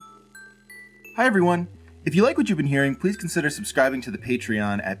Hi, everyone. If you like what you've been hearing, please consider subscribing to the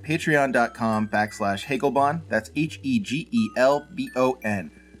Patreon at patreon.com/Hegelbon. That's Hegelbon.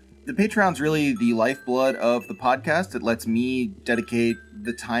 The Patreon's really the lifeblood of the podcast. It lets me dedicate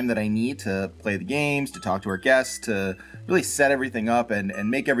the time that I need to play the games, to talk to our guests, to really set everything up and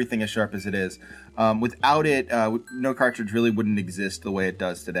make everything as sharp as it is. Without it, No Cartridge really wouldn't exist the way it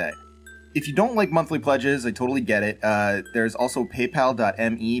does today. If you don't like monthly pledges, I totally get it. There's also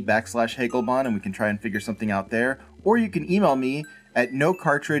paypal.me/Hegelbon, and we can try and figure something out there. Or you can email me at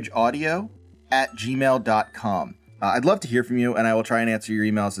nocartridgeaudio@gmail.com. I'd love to hear from you, and I will try and answer your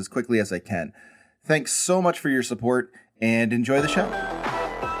emails as quickly as I can. Thanks so much for your support, and enjoy the show.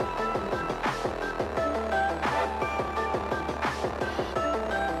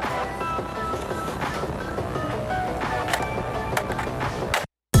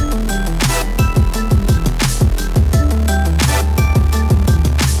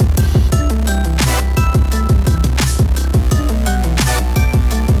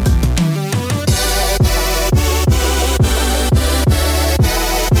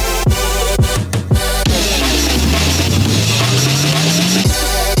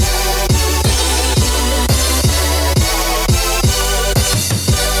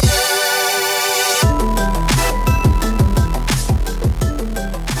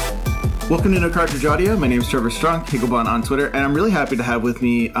 Welcome to No Cartridge Audio. My name is Trevor Strunk, Hegelbon on Twitter, and I'm really happy to have with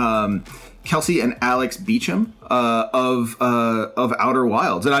me Kelsey and Alex Beecham of Outer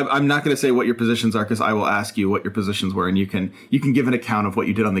Wilds. And I'm not going to say what your positions are because I will ask you what your positions were, and you can give an account of what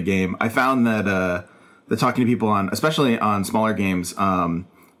you did on the game. I found that talking to people on, especially on smaller games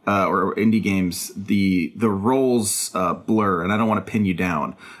or indie games, the roles blur, and I don't want to pin you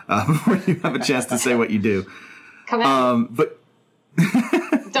down before you have a chance to say what you do. Come at but.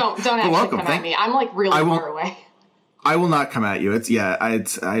 Don't actually come at me. I'm like really far away. I will not come at you. I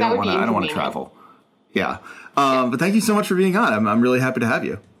don't want to travel. Yeah. But thank you so much for being on. I'm really happy to have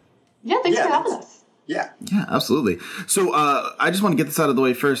you. Yeah, thanks for having us. Yeah, absolutely. So I just want to get this out of the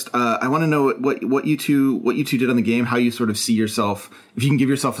way first. I want to know what you two did on the game, how you sort of see yourself, if you can give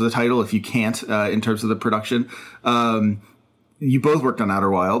yourself as a title, if you can't, in terms of the production. You both worked on Outer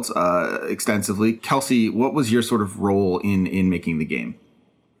Wilds extensively. Kelsey, what was your sort of role in making the game?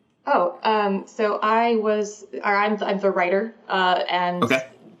 So I'm the writer and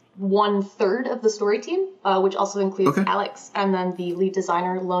 1/3 of the story team, which also includes Alex, and then the lead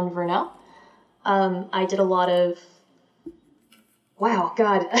designer, Lone Vernell. I did a lot of,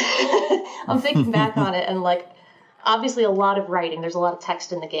 I'm thinking back on it, and like, obviously a lot of writing. There's a lot of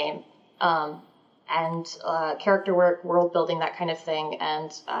text in the game. And character work, world building, that kind of thing.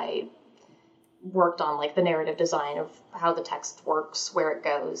 And I worked on like the narrative design of how the text works, where it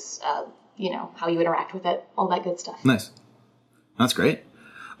goes, how you interact with it, all that good stuff. Nice. That's great.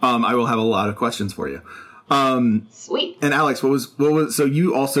 I will have a lot of questions for you. Sweet. And Alex, what was so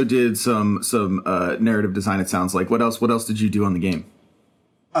you also did some narrative design, it sounds like. What else did you do on the game?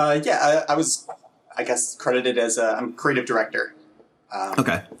 I was, I guess, credited as I'm creative director.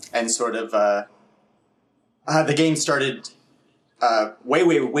 And sort of the game started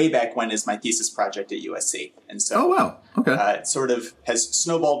way back when as my thesis project at USC. And so it sort of has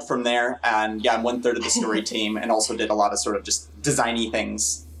snowballed from there. And I'm 1/3 of the story team and also did a lot of sort of just designy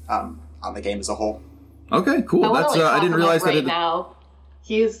things on the game as a whole. Okay, cool. I didn't realize that now.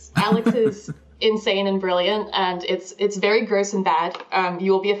 Alex is insane and brilliant, and it's very gross and bad.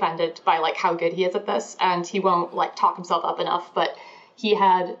 You will be offended by like how good he is at this, and he won't like talk himself up enough, but he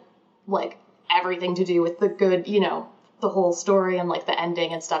had like everything to do with the good, the whole story and like the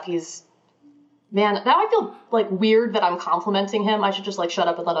ending and stuff. Now I feel like weird that I'm complimenting him. I should just like shut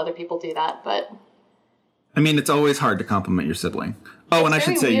up and let other people do that. But I mean, it's always hard to compliment your sibling. Oh, and I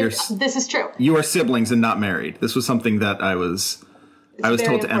should say this is true. You are siblings and not married. This was something that I was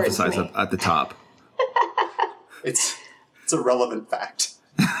told to emphasize at the top. It's a relevant fact.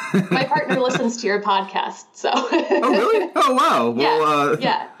 My partner listens to your podcast, so. Oh, really? Oh, wow. Well,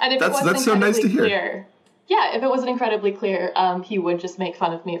 yeah. And if that's so nice to hear. If it wasn't incredibly clear, he would just make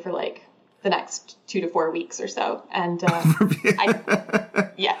fun of me for like the next 2 to 4 weeks or so, and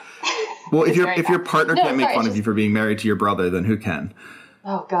Well, if your partner can't make fun of you for being married to your brother, then who can?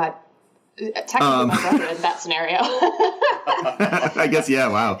 Oh God. Technically my brother in that scenario. I guess, yeah.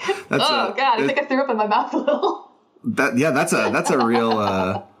 Wow. God, I think I threw up in my mouth a little. That's a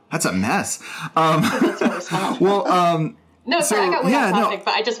real that's a mess. That's really small. Well, I got way off topic,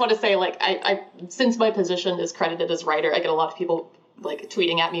 but I just want to say, like, I since my position is credited as writer, I get a lot of people like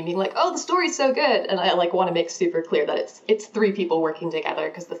tweeting at me being like, "Oh, the story's so good," and I like want to make super clear that it's 3 people working together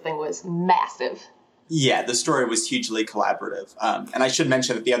because the thing was massive. Yeah, the story was hugely collaborative. And I should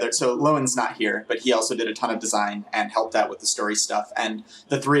mention that so Lowen's not here, but he also did a ton of design and helped out with the story stuff. And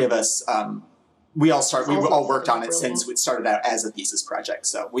the three of us, we all worked on it since it started out as a thesis project.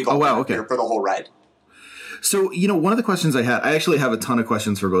 So we've all been here for the whole ride. So, one of the questions I actually have a ton of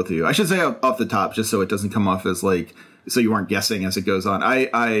questions for both of you. I should say off the top, just so it doesn't come off as like, so you aren't guessing as it goes on.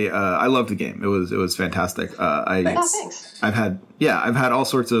 I loved the game. It was fantastic. Thanks. I've had all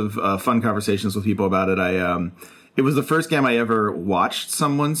sorts of fun conversations with people about it. It was the first game I ever watched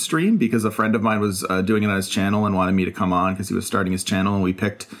someone stream because a friend of mine was doing it on his channel and wanted me to come on because he was starting his channel, and we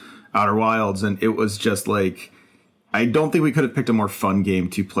picked Outer Wilds, and it was just like, I don't think we could have picked a more fun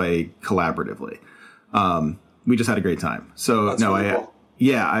game to play collaboratively. We just had a great time. So that's really cool.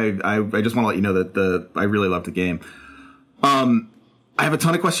 I just want to let you know that I really loved the game. I have a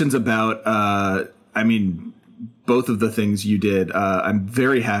ton of questions about, both of the things you did. I'm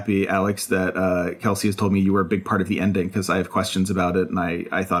very happy, Alex, that Kelsey has told me you were a big part of the ending because I have questions about it, and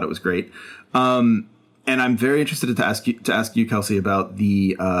I thought it was great. And I'm very interested to ask you, Kelsey, about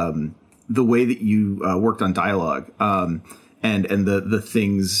the way that you worked on dialogue. And the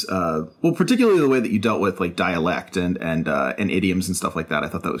things, particularly the way that you dealt with like dialect and idioms and stuff like that. I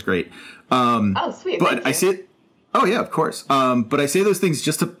thought that was great. Sweet. But I say it. Oh yeah, of course. But I say those things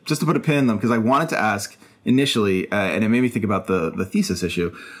just to put a pin in them because I wanted to ask initially, and it made me think about the thesis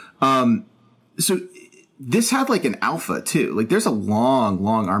issue. So this had like an alpha too. Like there's a long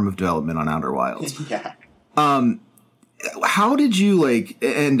arm of development on Outer Wilds. Yeah. How did you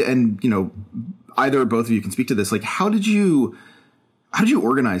either or both of you can speak to this. Like, how did you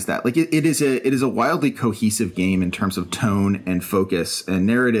organize that? Like, it is a wildly cohesive game in terms of tone and focus and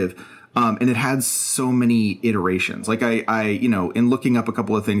narrative. And it had so many iterations. Like I in looking up a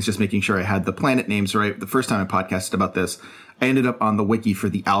couple of things, just making sure I had the planet names right. The first time I podcasted about this, I ended up on the wiki for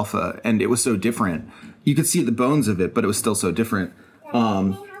the alpha, and it was so different. You could see the bones of it, but it was still so different.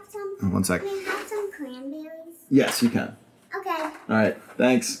 One sec. Can we have some cranberries? Yes, you can. Okay. All right.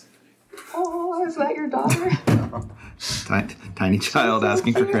 Thanks. Oh, is that your daughter? Tiny child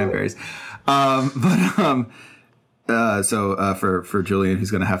asking for cranberries. So for Julian,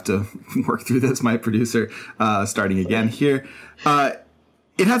 who's going to have to work through this, my producer, starting again here.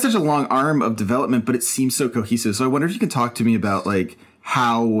 It had such a long arm of development, but it seems so cohesive. So I wonder if you can talk to me about like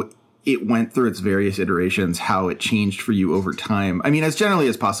how it went through its various iterations, how it changed for you over time. I mean, as generally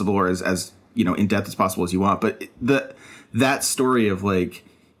as possible, or as in depth as possible as you want. But that story of like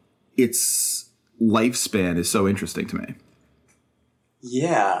its lifespan is so interesting to me.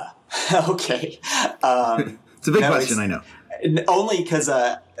 Yeah. Okay. It's a big question, I know. Only because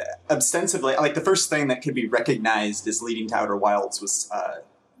ostensibly, like the first thing that could be recognized as leading to Outer Wilds was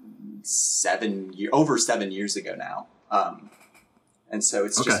over 7 years ago now. And so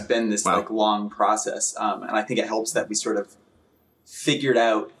it's just been this like long process. And I think it helps that we sort of figured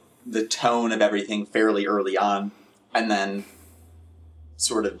out the tone of everything fairly early on, and then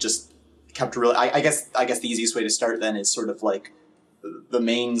sort of just kept really, I guess the easiest way to start then is sort of like the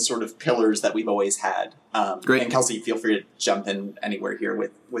main sort of pillars that we've always had. Great. And Kelsey, feel free to jump in anywhere here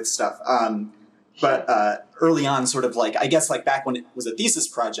with stuff. But early on, sort of like, I guess like back when it was a thesis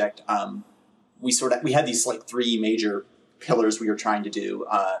project, we had these like three major pillars we were trying to do.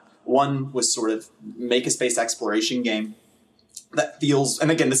 One was sort of make a space exploration game that feels,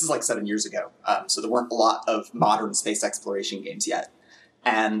 and again, this is like 7 years ago, so there weren't a lot of modern space exploration games yet.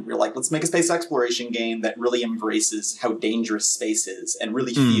 And we were like, let's make a space exploration game that really embraces how dangerous space is and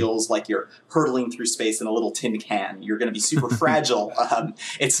really feels like you're hurtling through space in a little tin can. You're going to be super fragile.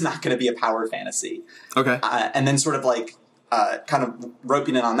 It's not going to be a power fantasy. Okay. And then sort of like kind of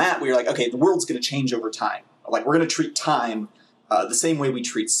roping in on that, we were like, okay, the world's going to change over time. Like we're going to treat time the same way we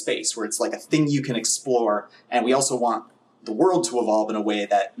treat space, where it's like a thing you can explore. And we also want the world to evolve in a way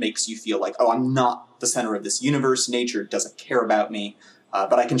that makes you feel like, oh, I'm not the center of this universe. Nature doesn't care about me.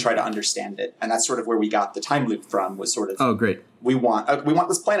 But I can try to understand it. And that's sort of where we got the time loop from, was sort of, oh, great. We want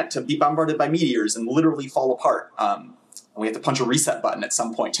this planet to be bombarded by meteors and literally fall apart. And we have to punch a reset button at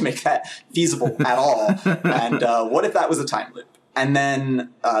some point to make that feasible at all. And what if that was a time loop? And then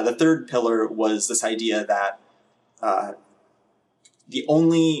the third pillar was this idea that the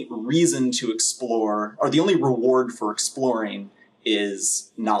only reason to explore, or the only reward for exploring,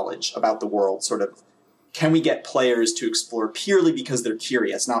 is knowledge about the world. Sort of, can we get players to explore purely because they're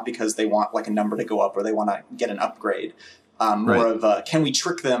curious, not because they want like a number to go up or they want to get an upgrade? More of can we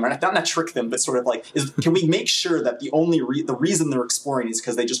trick them, or not trick them, but sort of like, can we make sure that the reason they're exploring is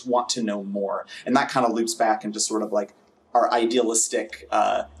because they just want to know more? And that kind of loops back into sort of like our idealistic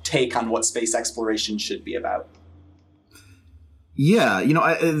take on what space exploration should be about. Yeah,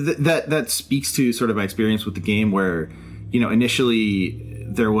 that speaks to sort of my experience with the game where, initially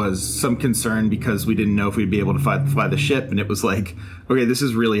there was some concern because we didn't know if we'd be able to fly the ship, and it was like, okay, this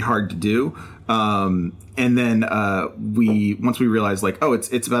is really hard to do. And then once we realized like, oh,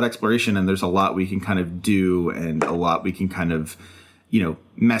 it's about exploration, and there's a lot we can kind of do, and a lot we can kind of,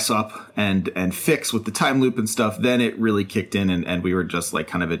 mess up and fix with the time loop and stuff. Then it really kicked in, and we were just like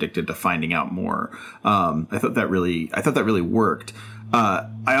kind of addicted to finding out more. I thought that really worked.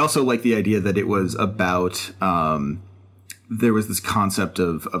 I also like the idea that it was about, there was this concept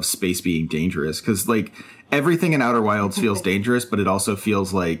of space being dangerous, because like everything in Outer Wilds feels dangerous, but it also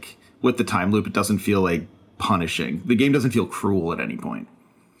feels like with the time loop, it doesn't feel like punishing. The game doesn't feel cruel at any point.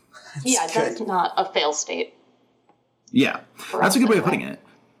 Yeah, that's not a fail state. Yeah, that's a good way of putting it.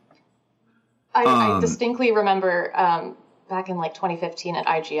 I distinctly remember back in like 2015 at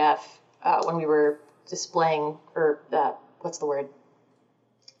IGF when we were displaying,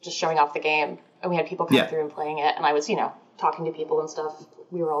 just showing off the game, and we had people come through and playing it, and I was, talking to people and stuff.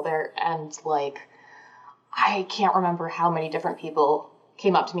 We were all there, and like, I can't remember how many different people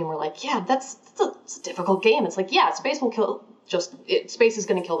came up to me and were like, yeah, it's a difficult game. It's like, yeah, space will kill, space is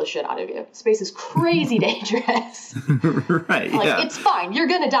going to kill the shit out of you. Space is crazy dangerous. Right. Like, it's fine. You're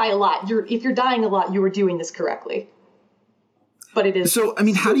going to die a lot. If you're dying a lot, you are doing this correctly. But it is. So, I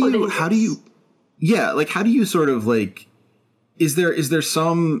mean, how do you sort of like, is there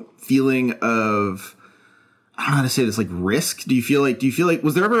some feeling of, I don't know how to say this, like risk? Do you feel like,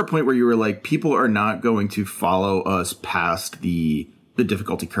 was there ever a point where you were like, people are not going to follow us past the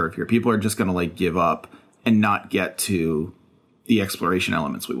difficulty curve here? People are just going to like give up and not get to the exploration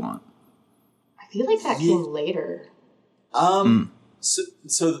elements we want. I feel like that came later.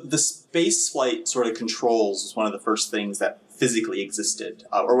 So the space flight sort of controls was one of the first things that physically existed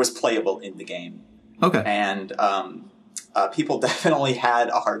or was playable in the game. Okay. And people definitely had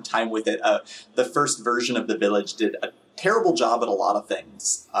a hard time with it. The first version of the village did a terrible job at a lot of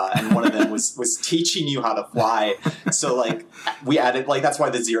things, and one of them was teaching you how to fly. So like we added, like, that's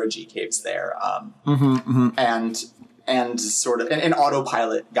why the 0G cave's there, and sort of and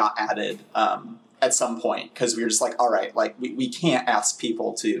autopilot got added at some point, because we were just like, all right, like we can't ask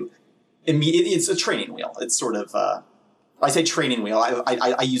people to immediately. It's a training wheel. It's sort of I say training wheel.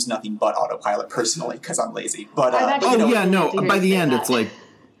 I use nothing but autopilot personally because I'm lazy. But by the end, it's like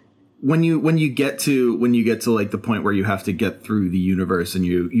when you get to like the point where you have to get through the universe, and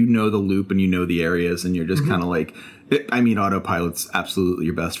you know the loop and you know the areas, and you're just kind of like, I mean, autopilot's absolutely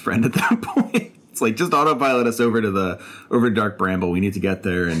your best friend at that point. It's like, just autopilot us over to Dark Bramble. We need to get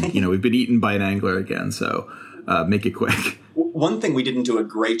there, and we've been eaten by an angler again, so make it quick. One thing we didn't do a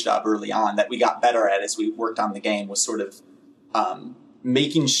great job early on that we got better at as we worked on the game was sort of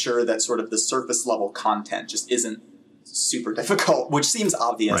making sure that sort of the surface level content just isn't super difficult, which seems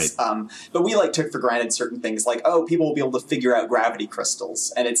obvious. Right. But we like took for granted certain things like, oh, people will be able to figure out gravity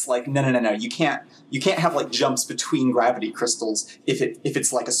crystals. And it's like, no. You can't have like jumps between gravity crystals if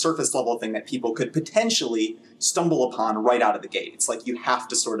it's like a surface level thing that people could potentially stumble upon right out of the gate. It's like you have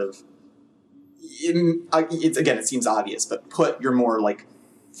to sort of, it seems obvious, but put your more like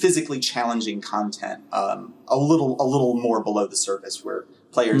physically challenging content a little more below the surface where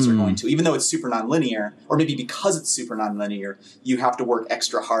players are going to, even though it's super nonlinear, or maybe because it's super nonlinear, you have to work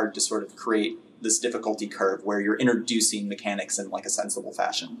extra hard to sort of create this difficulty curve where you're introducing mechanics in like a sensible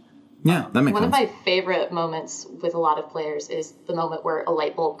fashion. Yeah, that makes sense. One of my favorite moments with a lot of players is the moment where a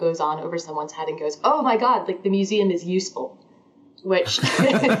light bulb goes on over someone's head and goes, oh my god, like the museum is useful. Which,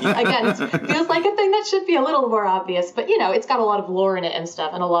 again, feels like a thing that should be a little more obvious. But, it's got a lot of lore in it and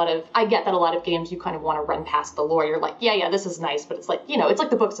stuff. And I get that a lot of games you kind of want to run past the lore. You're like, yeah, this is nice. But it's like, it's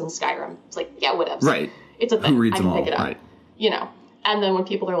like the books in Skyrim. It's like, yeah, whatever. Right. It's a thing. Who reads I can them all? pick it up. Right. And then when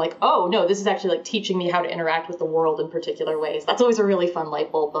people are like, oh, no, this is actually like teaching me how to interact with the world in particular ways. That's always a really fun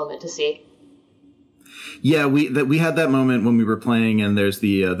light bulb moment to see. Yeah, we had that moment when we were playing, and there's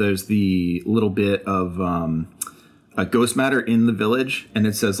the little bit of a ghost matter in the village, and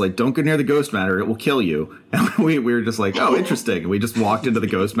it says like, don't go near the ghost matter, it will kill you. And we were just like, oh, interesting. And we just walked into the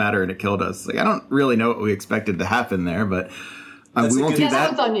ghost matter and it killed us. Like, I don't really know what we expected to happen there, but we won't do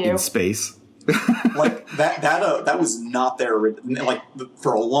that in space. Like that was not there. Like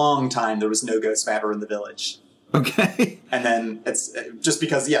for a long time, there was no ghost matter in the village. Okay. And then it's just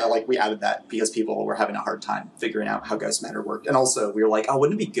because, like we added that because people were having a hard time figuring out how ghost matter worked. And also we were like, oh,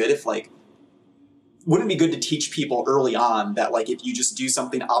 wouldn't it be good to teach people early on that, like, if you just do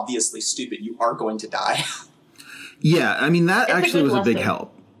something obviously stupid, you are going to die? Yeah, I mean, that actually was a big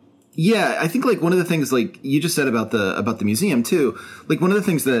help. Yeah, I think, like, one of the things, like, you just said about the museum, too, like, one of the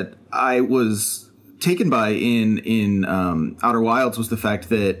things that I was taken by in Outer Wilds was the fact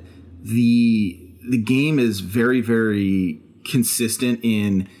that the game is very, very consistent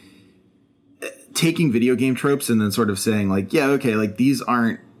in taking video game tropes and then sort of saying like, yeah, okay, like these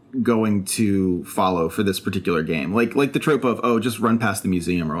aren't going to follow for this particular game. Like the trope of, oh, just run past the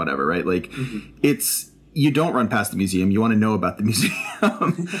museum or whatever, right? Like it's, you don't run past the museum. You want to know about the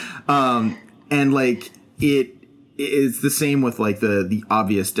museum. And like it is the same with like the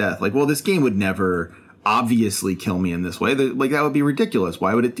obvious death. Like, well, this game would never obviously kill me in this way. Like that would be ridiculous.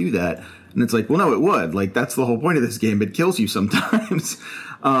 Why would it do that? And it's like, well, no, it would. Like that's the whole point of this game. It kills you sometimes.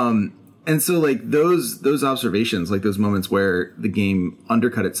 And so like those observations, like those moments where the game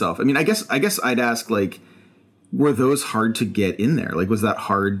undercut itself. I mean, I guess I'd ask, like, were those hard to get in there? Like, was that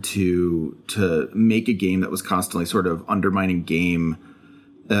hard to make a game that was constantly sort of undermining game,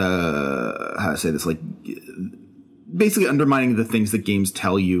 how to say this, like basically undermining the things that games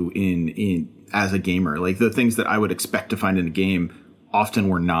tell you in as a gamer, like the things that I would expect to find in a game often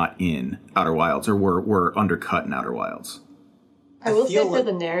were not in Outer Wilds or were undercut in Outer Wilds. I will say for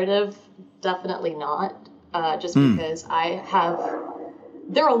the narrative, definitely not. Just because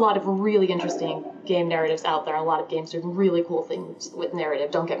there are a lot of really interesting game narratives out there. A lot of games do really cool things with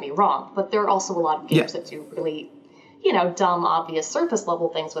narrative, don't get me wrong. But there are also a lot of games that do really, dumb, obvious, surface level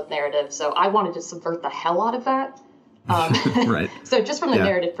things with narrative. So I wanted to subvert the hell out of that. Right. So just from the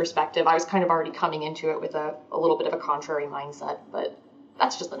narrative perspective, I was kind of already coming into it with a little bit of a contrary mindset. But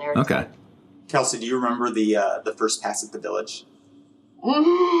that's just the narrative. Okay. Kelsey, do you remember the first pass at the village?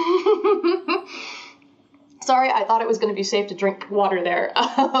 Sorry, I thought it was going to be safe to drink water there.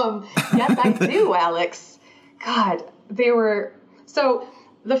 Yes, I do, Alex. God, so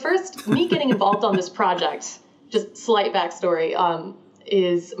the first, me getting involved on this project, just slight backstory,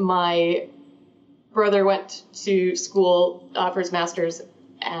 is my brother went to school for his master's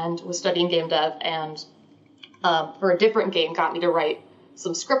and was studying game dev, and for a different game got me to write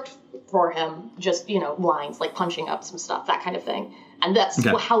some script for him, just, lines, like punching up some stuff, that kind of thing. And that's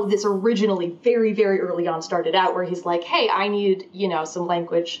how this originally, very, very early on started out, where he's like, hey, I need, some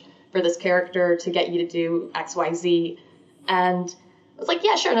language for this character to get you to do X, Y, Z. And I was like,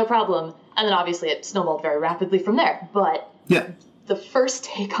 yeah, sure, no problem. And then obviously it snowballed very rapidly from there. But the first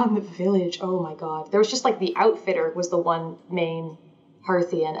take on the village, oh my God. There was just like the outfitter was the one main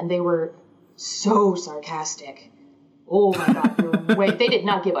Parthian, and they were so sarcastic. Oh my God, they did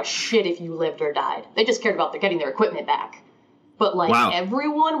not give a shit if you lived or died. They just cared about getting their equipment back. But,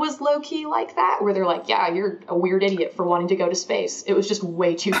 everyone was low-key like that, where they're like, yeah, you're a weird idiot for wanting to go to space. It was just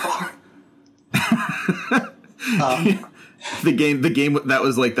way too far. The game, that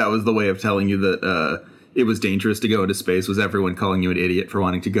was the way of telling you that it was dangerous to go into space, was everyone calling you an idiot for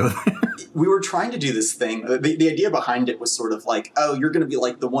wanting to go there. We were trying to do this thing. The idea behind it was sort of like, oh, you're going to be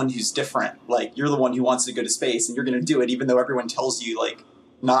like the one who's different. Like, you're the one who wants to go to space, and you're going to do it even though everyone tells you, like,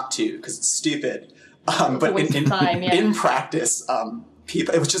 not to, because it's stupid. But in practice,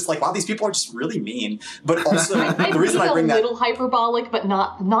 people, it was just like, wow, these people are just really mean. But also, the reason I bring that, a little hyperbolic, but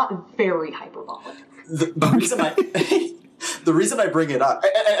not very hyperbolic. The reason I bring it up,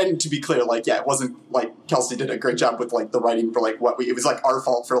 and to be clear, like, yeah, it wasn't like Kelsey did a great job with like the writing for like it was like our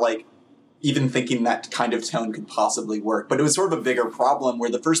fault for like even thinking that kind of tone could possibly work. But it was sort of a bigger problem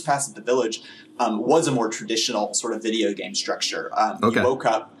where the first pass at the village was a more traditional sort of video game structure. You woke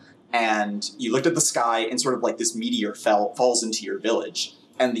up and you looked at the sky, and sort of like this meteor falls into your village.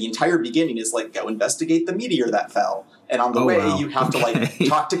 And the entire beginning is like, go investigate the meteor that fell. And on the way, you have to like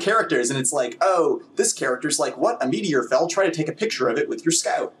talk to characters. And it's like, oh, this character's like, what? A meteor fell? Try to take a picture of it with your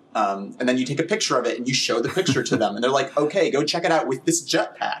scout. And then you take a picture of it and you show the picture to them. And they're like, okay, go check it out with this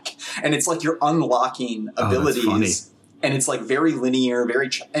jetpack. And it's like you're unlocking abilities. And it's like very linear,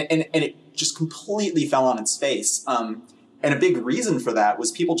 and it just completely fell on its face. And a big reason for that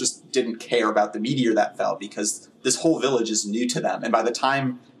was people just didn't care about the meteor that fell because this whole village is new to them. And by the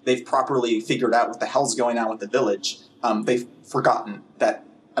time they've properly figured out what the hell's going on with the village, they've forgotten that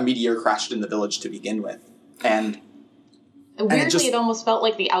a meteor crashed in the village to begin with. And weirdly, it almost felt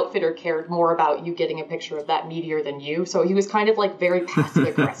like the outfitter cared more about you getting a picture of that meteor than you. So he was kind of like very passive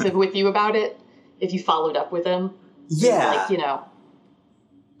aggressive with you about it if you followed up with him. Yeah. Like,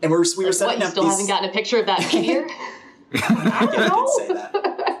 And we were setting up you still haven't gotten a picture of that meteor? I did say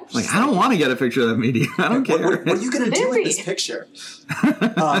that. Like, I don't want to get a picture of that meteor. I don't care. What are you going to do with this picture?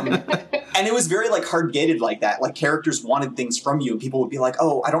 And it was very like hard gated like that. Like characters wanted things from you, and people would be like,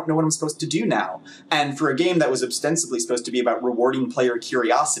 "Oh, I don't know what I'm supposed to do now." And for a game that was ostensibly supposed to be about rewarding player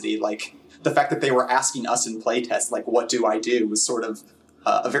curiosity, like the fact that they were asking us in playtest, like, "What do I do?" was sort of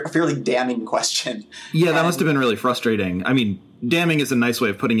a fairly damning question. Yeah, that must have been really frustrating. I mean, damning is a nice way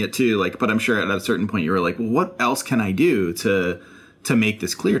of putting it too. Like, but I'm sure at a certain point you were like, well, what else can I do to make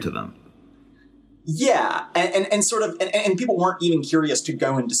this clear to them? Yeah, and sort of, and people weren't even curious to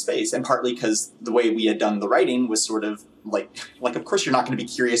go into space, and partly because the way we had done the writing was sort of like of course you're not going to be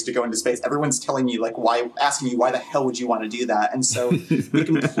curious to go into space. Everyone's telling you asking you why the hell would you want to do that? And so we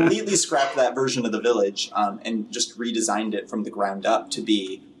completely scrapped that version of the village and just redesigned it from the ground up to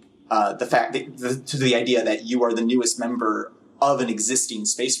be the fact that to the idea that you are the newest member of an existing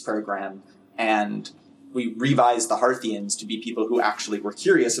space program, and we revised the Hearthians to be people who actually were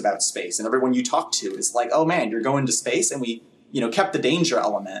curious about space. And everyone you talk to is like, oh man, you're going to space? And we, kept the danger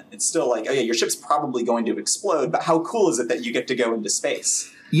element. It's still like, oh yeah, your ship's probably going to explode, but how cool is it that you get to go into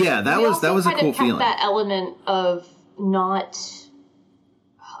space? Yeah, that was a cool feeling. That element of not,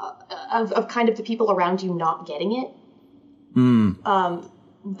 of kind of the people around you not getting it.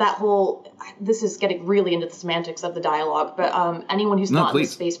 That whole, this is getting really into the semantics of the dialogue, but anyone who's not in the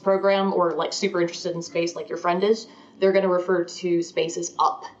space program or like super interested in space like your friend is, they're going to refer to space as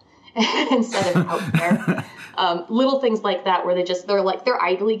up instead of out there. Little things like that where they're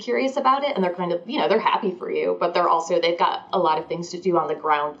idly curious about it, and they're kind of, they're happy for you, but they've got a lot of things to do on the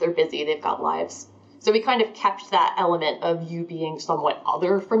ground. They're busy, they've got lives. So we kind of kept that element of you being somewhat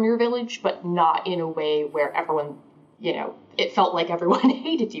other from your village, but not in a way where everyone, it felt like everyone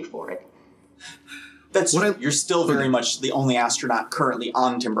hated you for it. That's true. You're still very much the only astronaut currently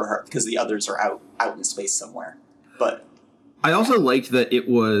on Timberheart because the others are out in space somewhere. But I also liked that it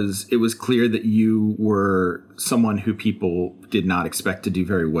was clear that you were someone who people did not expect to do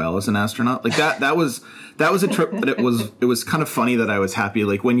very well as an astronaut. Like that was a trip that it was kind of funny that I was happy.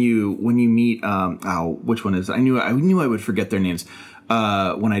 Like when you meet which one is it? I knew I would forget their names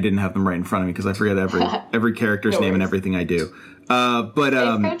when I didn't have them right in front of me because I forget every character's name and everything I do.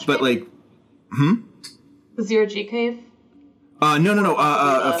 But like the Zero G Cave?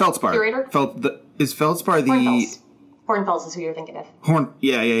 No. Feldspar. Curator? Is Feldspar the Hornfels is who you're thinking of.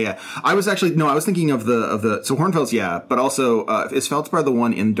 Yeah. I was thinking of the so Hornfels, yeah, but also is Feldspar the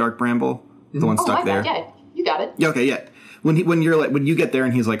one in Dark Bramble, the one stuck there? Yeah, you got it. Yeah, okay, yeah. When you get there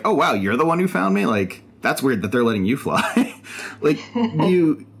and he's like, oh wow, you're the one who found me. Like that's weird that they're letting you fly.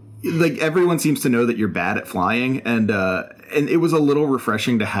 Everyone seems to know that you're bad at flying, and it was a little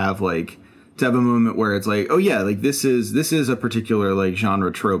refreshing to have a moment where it's like, oh yeah, like this is a particular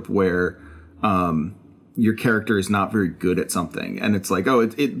genre trope where your character is not very good at something, and it's like, oh,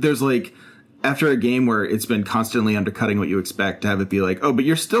 there's after a game where it's been constantly undercutting what you expect, to have it be like, oh, but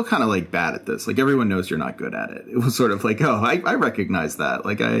you're still kind of bad at this. Like everyone knows you're not good at it. It was sort of like, oh, I recognize that.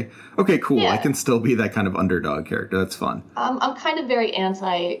 Okay, cool. Yeah. I can still be that kind of underdog character. That's fun. I'm kind of very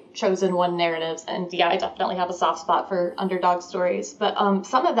anti-chosen one narratives, and yeah, I definitely have a soft spot for underdog stories. But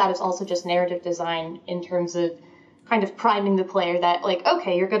some of that is also just narrative design in terms of kind of priming the player that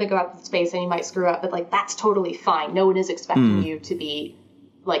okay, you're going to go out in space and you might screw up, but that's totally fine. No one is expecting you to be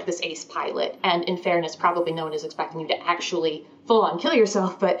this ace pilot, and in fairness, probably no one is expecting you to actually full on kill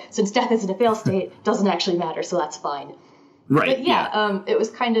yourself, but since death isn't a fail state, doesn't actually matter, so that's fine. Right. But yeah. It was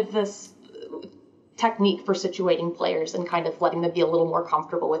kind of this technique for situating players and kind of letting them be a little more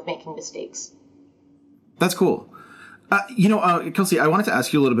comfortable with making mistakes. That's cool. Kelsey, I wanted to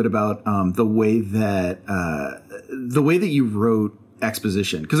ask you a little bit about the way that you wrote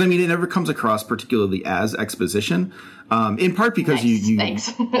exposition, because I mean it never comes across particularly as exposition, in part because nice. you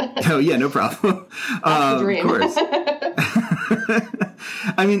Thanks. Oh yeah, no problem. That's the dream. Of course.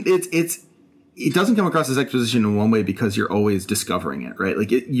 I mean it doesn't come across as exposition in one way because you're always discovering it, right?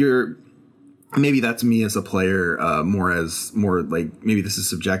 Maybe that's me as a player, more maybe this is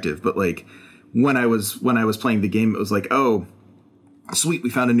subjective, but when I was playing the game, it was like, oh, sweet, we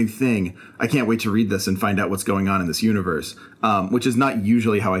found a new thing. I can't wait to read this and find out what's going on in this universe, which is not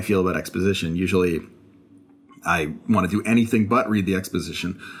usually how I feel about exposition. Usually I want to do anything but read the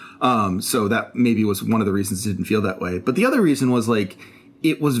exposition. So that maybe was one of the reasons it didn't feel that way. But the other reason was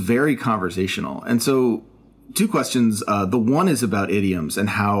it was very conversational. And so two questions. The one is about idioms and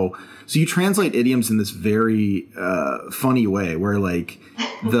how, so you translate idioms in this very funny way where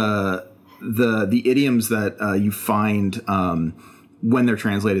the idioms that you find when they're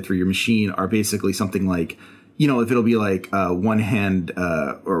translated through your machine are basically something like, if it'll be one hand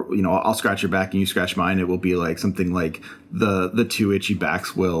or I'll scratch your back and you scratch mine, it will be something like the two itchy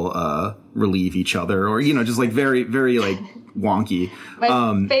backs will relieve each other, or just very very wonky.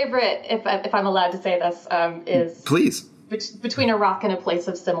 My favorite, if I'm allowed to say this, is please between a rock and a place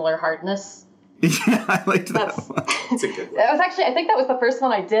of similar hardness. Yeah, I liked that one. It's a good one. That was actually, I think that was the first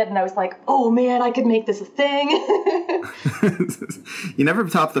one I did, and I was like, oh man, I could make this a thing. You never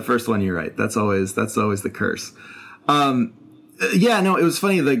top the first one you write. That's always the curse. Yeah, no, it was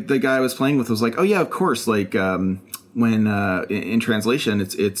funny. The guy I was playing with was like, oh yeah, of course. Like when in translation,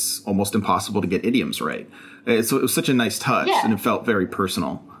 it's almost impossible to get idioms right. So it was such a nice touch, and it felt very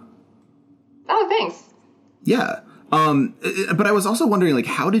personal. Oh, thanks. Yeah. But I was also wondering, like,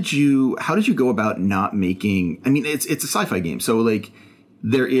 how did you go about not making? I mean, it's a sci-fi game, so like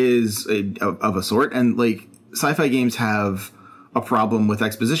there is of a sort, and like sci-fi games have a problem with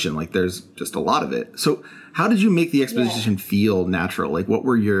exposition. Like, there's just a lot of it. So how did you make the exposition feel natural? Like, what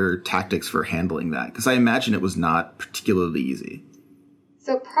were your tactics for handling that? Because I imagine it was not particularly easy.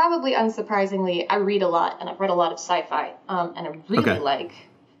 So probably unsurprisingly, I read a lot, and I've read a lot of sci-fi, and I really like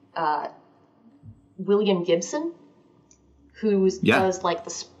William Gibson, who does like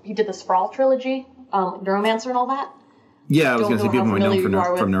he did the Sprawl trilogy, Neuromancer and all that. Yeah, I was going to say people might know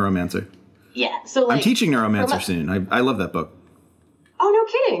from Neuromancer. Yeah, so like, I'm teaching Neuromancer soon. I love that book. Oh, no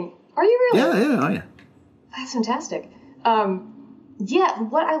kidding! Are you really? Yeah, oh yeah. That's fantastic. Yeah,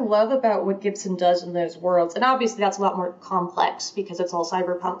 what I love about what Gibson does in those worlds, and obviously that's a lot more complex because it's all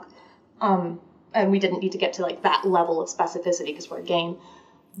cyberpunk, and we didn't need to get to like that level of specificity because we're a game.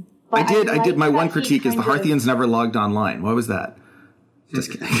 But I did. My one critique is the Harthians never logged online. What was that?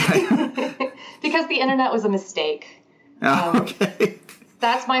 Just kidding. Because the internet was a mistake. Oh, okay.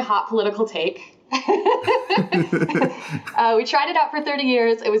 That's my hot political take. We tried it out for 30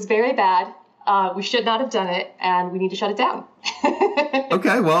 years. It was very bad. We should not have done it, and we need to shut it down.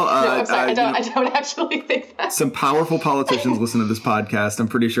 Okay, well... no, I'm sorry. I don't actually think that. Some powerful politicians listen to this podcast. I'm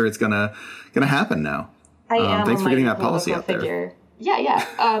pretty sure it's gonna happen now. I am. Thanks for getting that policy out there.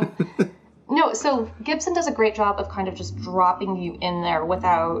 Yeah. No, so Gibson does a great job of kind of just dropping you in there with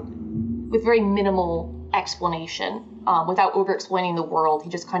very minimal explanation, without over-explaining the world. He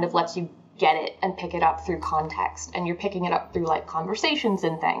just kind of lets you get it and pick it up through context, and you're picking it up through like conversations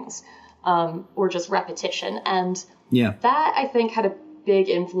and things, or just repetition. And that, I think, had a big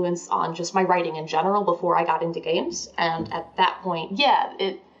influence on just my writing in general before I got into games. And at that point,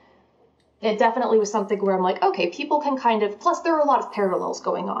 it definitely was something where I'm like, okay, people can kind of, plus there are a lot of parallels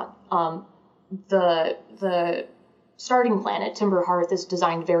going on. The starting planet, Timber Hearth, is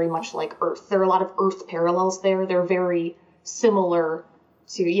designed very much like Earth. There are a lot of Earth parallels there. They're very similar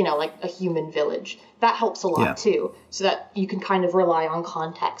to, like a human village. That helps a lot too, so that you can kind of rely on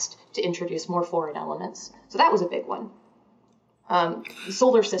context to introduce more foreign elements. So that was a big one. The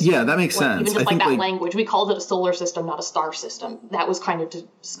solar system. Yeah, that makes sense. Even just like that language. We called it a solar system, not a star system. That was kind of to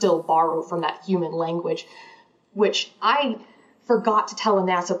still borrow from that human language, which I forgot to tell a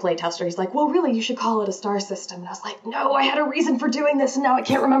NASA playtester. He's like, well, really, you should call it a star system. And I was like, no, I had a reason for doing this, and now I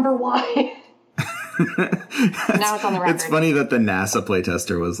can't remember why. Now it's on the record. It's funny that the NASA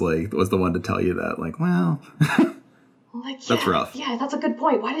playtester was the one to tell you that. Like, well... that's rough. Yeah, that's a good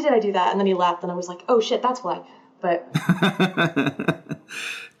point. Why did I do that? And then he laughed, and I was like, oh, shit, that's why. But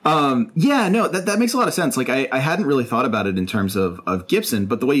that makes a lot of sense. Like I hadn't really thought about it in terms of Gibson,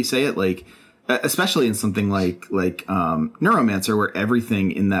 but the way you say it, like especially in something like Neuromancer, where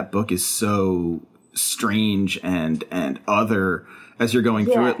everything in that book is so strange and other as you're going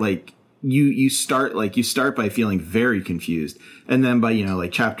through it, like you start by feeling very confused, and then by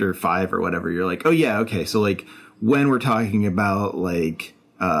like chapter 5 or whatever, you're like, oh yeah, okay, so like when we're talking about like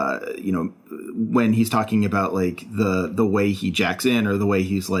when he's talking about like the way he jacks in, or the way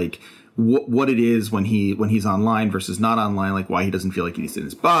he's like what it is when he's online versus not online, like why he doesn't feel like he's in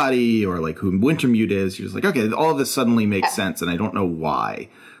his body, or like who Wintermute is, you're just like, okay, all of this suddenly makes sense, and I don't know why.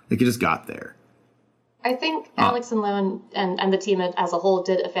 Like it just got there. I think Alex and Lone and the team as a whole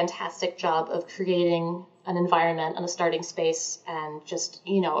did a fantastic job of creating an environment and a starting space, and just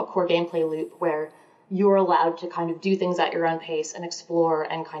a core gameplay loop where you're allowed to kind of do things at your own pace and explore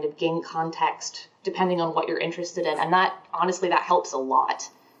and kind of gain context depending on what you're interested in. And that, honestly, that helps a lot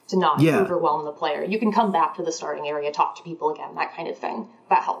to not overwhelm the player. You can come back to the starting area, talk to people again, that kind of thing.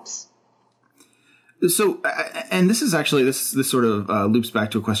 That helps. So, and this is actually, this sort of loops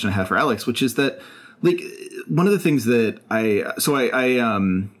back to a question I had for Alex, which is that, like, one of the things that I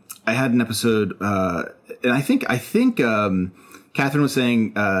had an episode, and I think Catherine was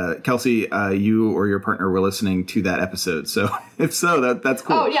saying, Kelsey, you or your partner were listening to that episode. So if so, that's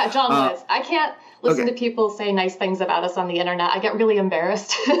cool. Oh, yeah, John was. I can't listen to people say nice things about us on the internet. I get really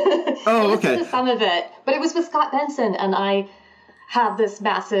embarrassed. Oh, okay. I listened to some of it, but it was with Scott Benson, and I have this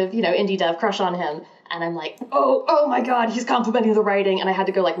massive, indie dev crush on him. And I'm like, oh my God, he's complimenting the writing. And I had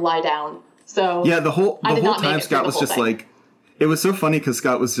to go lie down. So yeah, the whole time Scott was just like, it was so funny because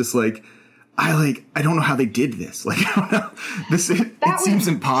Scott was just like, I don't know how they did this. Like, I don't know. It seems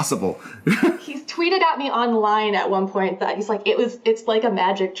impossible. He's tweeted at me online at one point that he's like, it's like a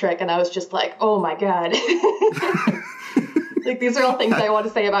magic trick. And I was just like, oh my God. Like, these are all things I want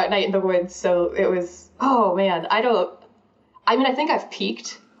to say about Night in the Woods. So it was, oh man, I think I've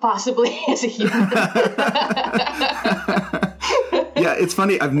peaked possibly as a human. Yeah, it's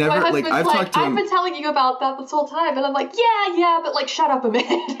funny. I've never I've talked to him. I've been telling you about that this whole time, and I'm like, yeah, but like, shut up a minute.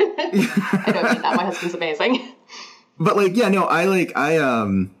 I don't mean that. My husband's amazing. But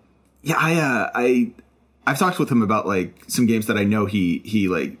I've talked with him about like some games that I know he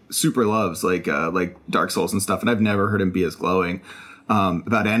like super loves, like Dark Souls and stuff, and I've never heard him be as glowing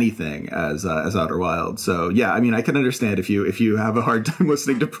about anything as Outer Wilds. So yeah, I mean, I can understand if you have a hard time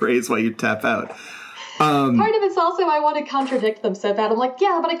listening to praise while you tap out. Part of it's also I want to contradict them so bad. I'm like,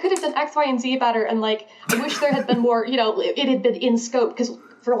 yeah, but I could have done X, Y, and Z better, and like, I wish there had been more, it had been in scope, because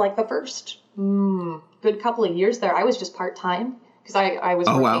for like the first good couple of years there, I was just part-time, because I was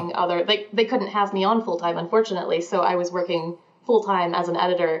working other, they couldn't have me on full-time, unfortunately, so I was working full-time as an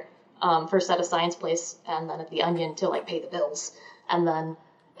editor first at a Science Place, and then at The Onion to like pay the bills, and then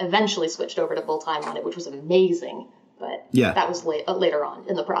eventually switched over to full-time on it, which was amazing, but that was later on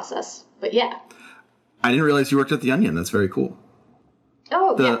in the process. But yeah. I didn't realize you worked at The Onion. That's very cool.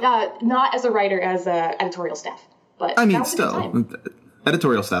 Oh, yeah. Not as a writer, as editorial staff. But I mean, still,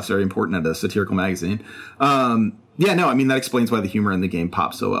 editorial staff's very important at a satirical magazine. That explains why the humor in the game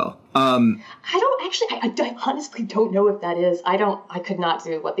pops so well. I honestly don't know if that is. I could not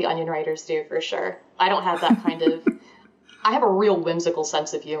do what the Onion writers do for sure. I don't have that kind of, I have a real whimsical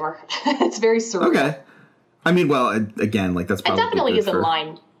sense of humor. It's very surreal. Okay. I mean, well, again, like that's probably it definitely is in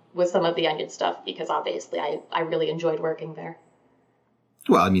line with some of the Onion stuff, because obviously I really enjoyed working there.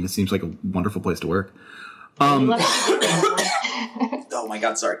 Well, I mean, it seems like a wonderful place to work. Oh my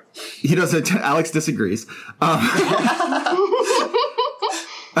God, sorry. He doesn't. Alex disagrees.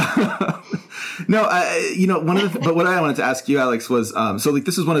 No, but what I wanted to ask you, Alex, was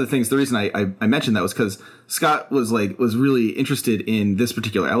this is one of the things. The reason I mentioned that was because Scott was really interested in this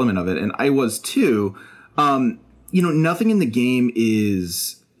particular element of it, and I was too. Nothing in the game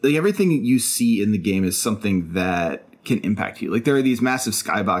is. Like, everything you see in the game is something that can impact you. Like, there are these massive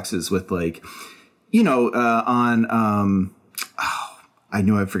skyboxes with I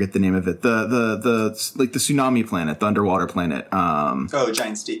forget the name of it. The tsunami planet, the underwater planet.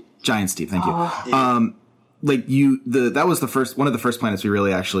 Giant's Deep. Giant's Deep. Thank you. That was one of the first planets we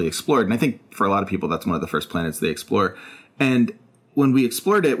really actually explored. And I think for a lot of people, that's one of the first planets they explore. And when we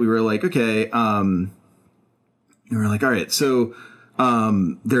explored it, we were like, okay, all right, so,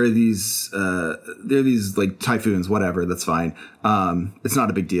 there are these like typhoons, whatever. That's fine. It's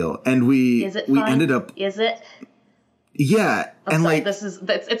not a big deal. And we ended up. Is it? Yeah,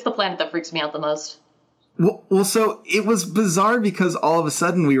 it's the planet that freaks me out the most. Well, so it was bizarre because all of a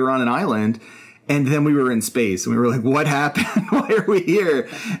sudden we were on an island, and then we were in space, and we were like, "What happened? Why are we here?"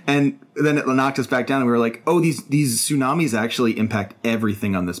 And then it knocked us back down, and we were like, "Oh, these tsunamis actually impact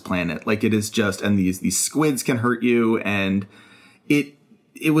everything on this planet. Like, it is just, and these squids can hurt you." And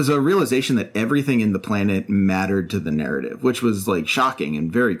it was a realization that everything in the planet mattered to the narrative, which was like shocking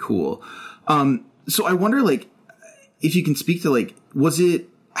and very cool. So I wonder, like, if you can speak to, like,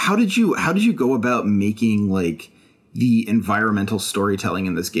 how did you go about making like the environmental storytelling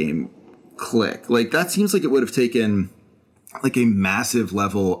in this game click? Like, that seems like it would have taken like a massive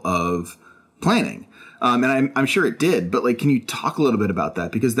level of planning. And I'm sure it did, but like, can you talk a little bit about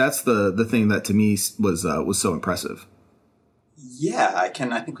that? Because that's the thing that to me was so impressive. Yeah, I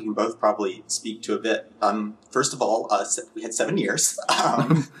think we can both probably speak to a bit. First of all, we had 7 years.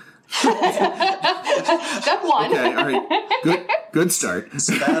 Step one. Okay, all right. Good start.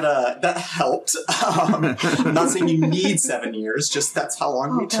 So that helped. I'm not saying you need 7 years, just that's how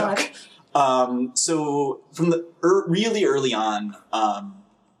long we took. So from the really early on,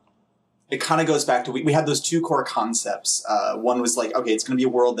 it kind of goes back to, we had those two core concepts. One was like, okay, it's going to be a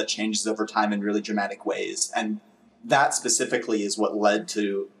world that changes over time in really dramatic ways. And that specifically is what led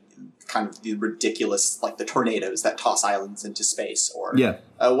to kind of the ridiculous, like the tornadoes that toss islands into space. Or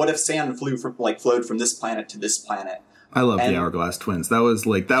what if sand flowed from this planet to this planet? I love the Hourglass Twins. That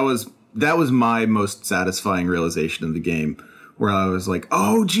was my most satisfying realization in the game, where I was like,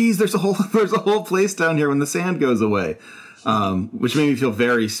 oh, geez, there's a whole place down here when the sand goes away. Which made me feel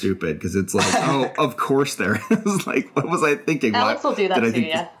very stupid, because it's like, oh, of course there is. Like, what was I thinking? Alex will do that to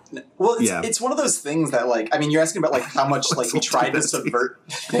you. Well, it's one of those things that, like, I mean, you're asking about like how much like we tried to subvert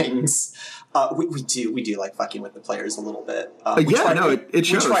things. We do like fucking with the players a little bit. It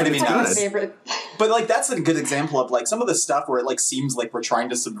shows. We try to be nice. But like that's a good example of like some of the stuff where it like seems like we're trying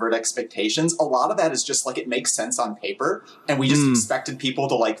to subvert expectations. A lot of that is just like it makes sense on paper, and we just expected people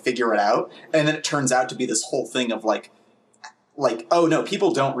to like figure it out, and then it turns out to be this whole thing of like oh no,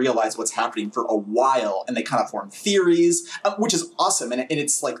 people don't realize what's happening for a while, and they kind of form theories, which is awesome, and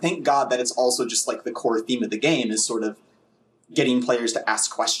it's like thank God that it's also just like the core theme of the game is sort of getting players to ask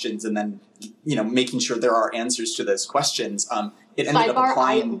questions and then making sure there are answers to those questions. It ended up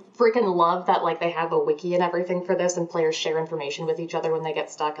applying. I freaking love that like they have a wiki and everything for this, and players share information with each other when they get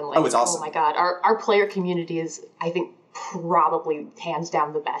stuck. And like, it's awesome. Oh my god, our player community is, I think, probably hands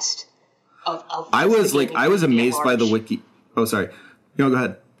down the best. I was amazed by the wiki. Oh, sorry. Go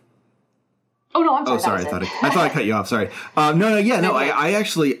ahead. Oh no, I'm sorry. Oh, sorry. I thought I cut you off. Sorry. I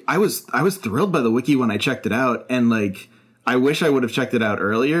was thrilled by the wiki when I checked it out, and like I wish I would have checked it out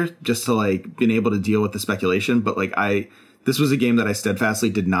earlier just to like been able to deal with the speculation. But like this was a game that I steadfastly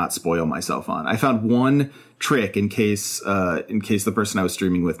did not spoil myself on. I found one trick in case the person I was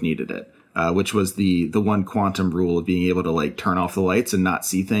streaming with needed it, which was the one quantum rule of being able to like turn off the lights and not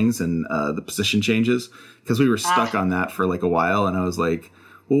see things and the position changes, because we were stuck on that for like a while, and I was like,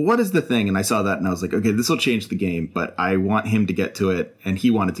 well, what is the thing? And I saw that and I was like, okay, this will change the game, but I want him to get to it, and he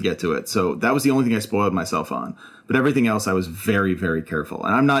wanted to get to it. So that was the only thing I spoiled myself on. But everything else, I was very, very careful.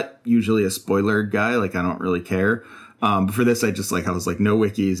 And I'm not usually a spoiler guy. Like, I don't really care. But for this, I was like, no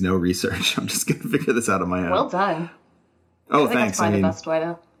wikis, no research. I'm just going to figure this out on my own. Well done. Oh, I think thanks. That's probably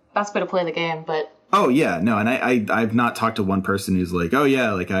the best way to play the game, but. Oh yeah, no. And I've not talked to one person who's like, oh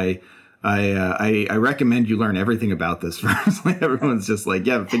yeah, like I recommend you learn everything about this first. Like everyone's just like,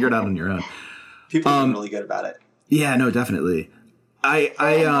 yeah, figure it out on your own. People are really good about it. Yeah, no, definitely. Oh,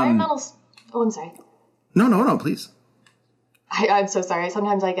 I'm sorry. No, please. I'm so sorry.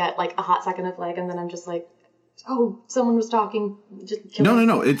 Sometimes I get like a hot second of lag, and then I'm just like, oh, someone was talking. Just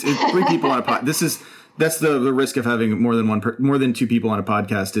no. It's 3 people on a pod. That's the risk of having more than 2 people on a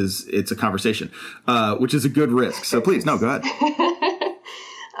podcast is it's a conversation, which is a good risk. So please, no, go ahead.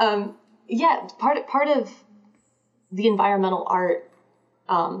 Yeah, part of the environmental art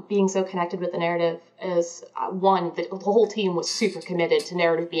being so connected with the narrative is one, the whole team was super committed to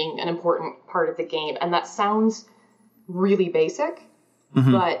narrative being an important part of the game, and that sounds really basic,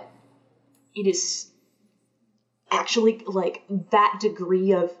 but it is actually like that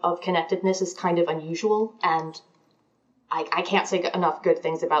degree of connectedness is kind of unusual, and I can't say enough good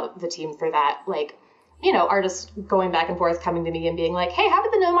things about the team for that. Like, artists going back and forth coming to me and being like, hey, how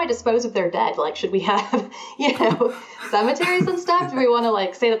did the Nomai dispose of their dead? Like, should we have, cemeteries and stuff? Do we want to,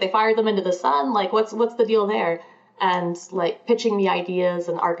 like, say that they fired them into the sun? Like, what's the deal there? And, like, pitching me ideas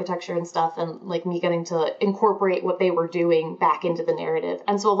and architecture and stuff, and, like, me getting to incorporate what they were doing back into the narrative.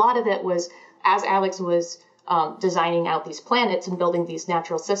 And so a lot of it was, as Alex was designing out these planets and building these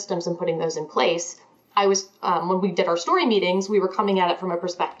natural systems and putting those in place, I was, when we did our story meetings, we were coming at it from a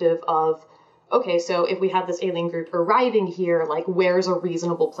perspective of, okay, so if we have this alien group arriving here, like, where's a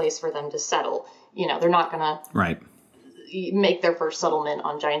reasonable place for them to settle? They're not going to make their first settlement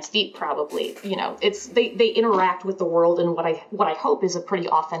on Giant's Deep, probably. It's they interact with the world in what I hope is a pretty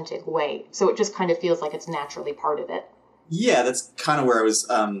authentic way. So it just kind of feels like it's naturally part of it. Yeah, that's kind of where I was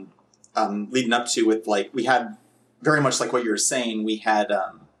leading up to with, like, we had very much like what you were saying. We had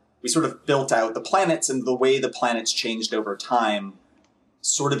we sort of built out the planets, and the way the planets changed over time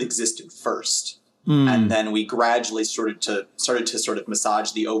sort of existed first. And then we gradually started to sort of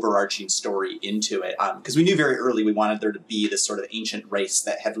massage the overarching story into it. Because we knew very early we wanted there to be this sort of ancient race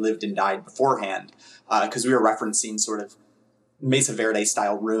that had lived and died beforehand. Because we were referencing sort of Mesa Verde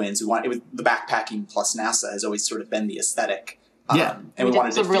style ruins. It was the backpacking plus NASA has always sort of been the aesthetic. Yeah. And we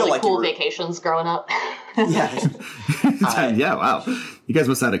wanted some to feel really like cool vacations growing up. Yeah. Yeah, wow. You guys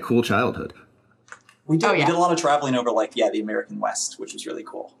must have had a cool childhood. We did. We did a lot of traveling over, like, the American West, which was really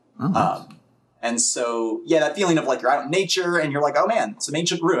cool. Oh. And so, yeah, that feeling of, like, you're out in nature and you're like, oh man, some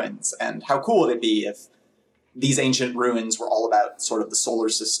ancient ruins. And how cool would it be if these ancient ruins were all about sort of the solar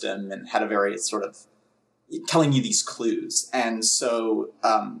system and had a very sort of telling you these clues. And so,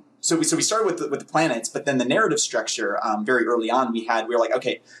 we started with the planets, but then the narrative structure, very early on, we were like,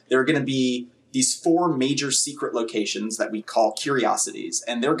 okay, there are going to be these 4 major secret locations that we call curiosities,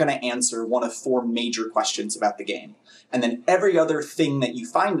 and they're going to answer one of 4 major questions about the game. And then every other thing that you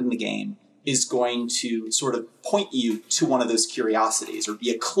find in the game is going to sort of point you to one of those curiosities or be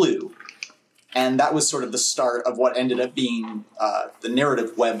a clue. And that was sort of the start of what ended up being the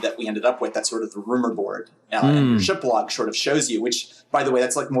narrative web that we ended up with. That's sort of the rumor board. And your ship log sort of shows you, which, by the way,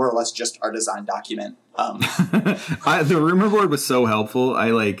 that's like more or less just our design document. The rumor board was so helpful.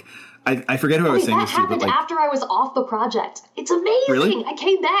 I forget who I was saying that this to, but happened after I was off the project. It's amazing. Really? I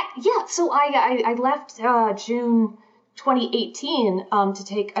came back. Yeah, so I left June 2018 to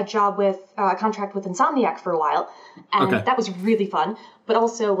take a job with a contract with Insomniac for a while, and that was really fun. But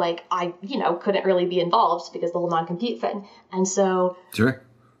also, like, I couldn't really be involved because the whole non-compete thing, and so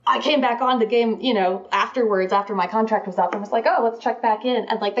I came back on the game, afterwards after my contract was up, and was like, oh, let's check back in,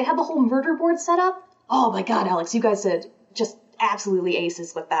 and like they had the whole murder board set up. Oh my God, Alex, you guys did just absolutely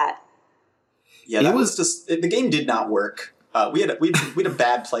aces with that. Yeah, that was just the game did not work. We had a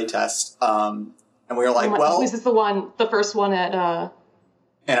bad play test, and we were like, was this the first one at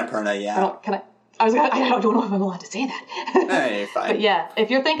Annapurna? Yeah. I don't know if I'm allowed to say that. Hey, fine. But yeah, if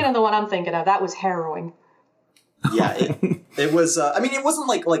you're thinking of the one I'm thinking of, that was harrowing. Yeah, it was. It wasn't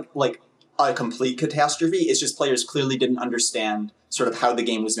like a complete catastrophe. It's just players clearly didn't understand sort of how the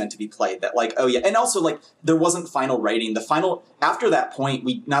game was meant to be played. That like, oh yeah, and also like there wasn't final writing. After that point,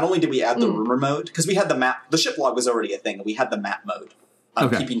 we not only did we add the rumor mode, because we had the map. The ship log was already a thing, and we had the map mode,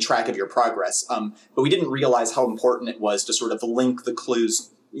 keeping track of your progress. But we didn't realize how important it was to sort of link the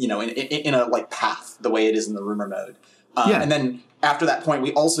clues, in a like path the way it is in the rumor mode. And then after that point,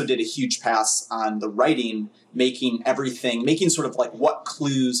 we also did a huge pass on the writing, making sort of like what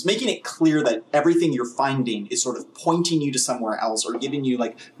clues, making it clear that everything you're finding is sort of pointing you to somewhere else or giving you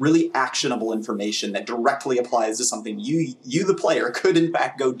like really actionable information that directly applies to something you the player could in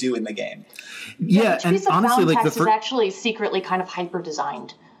fact go do in the game. Yeah, and honestly, like the is actually secretly kind of hyper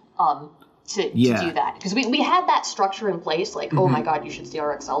designed to do that, because we had that structure in place, like oh my God, you should see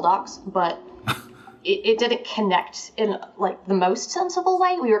our Excel docs, but it didn't connect in like the most sensible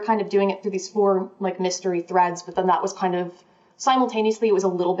way. We were kind of doing it through these 4 like mystery threads, but then that was kind of simultaneously, it was a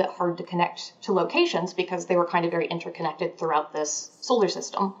little bit hard to connect to locations because they were kind of very interconnected throughout this solar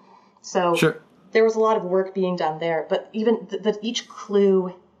system. So there was a lot of work being done there, but even that each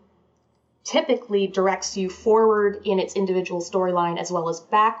clue typically directs you forward in its individual storyline as well as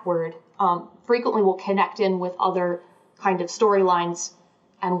backward, frequently will connect in with other kind of storylines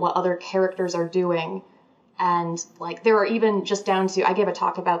and what other characters are doing. And like there are even just down to, I gave a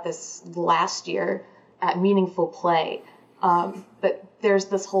talk about this last year at Meaningful Play, but there's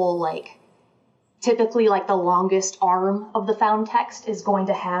this whole like, typically like the longest arm of the found text is going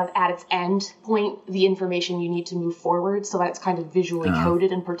to have at its end point the information you need to move forward, so that it's kind of visually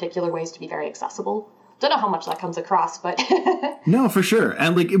coded in particular ways to be very accessible. Don't know how much that comes across, but no, for sure.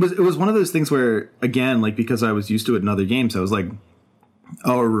 And like it was one of those things where, again, like because I was used to it in other games, I was like,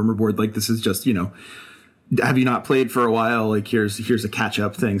 oh, a rumor board, like this is just, have you not played for a while? Like here's a catch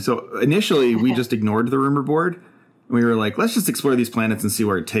up thing. So initially we just ignored the rumor board and we were like, let's just explore these planets and see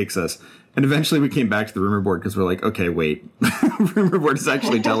where it takes us. And eventually we came back to the rumor board because we're like, okay, wait, rumor board is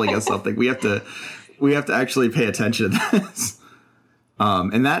actually telling us something. We have to actually pay attention to this.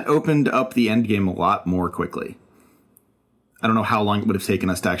 And that opened up the end game a lot more quickly. I don't know how long it would have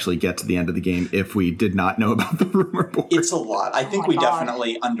taken us to actually get to the end of the game if we did not know about the rumor board. It's a lot. I think we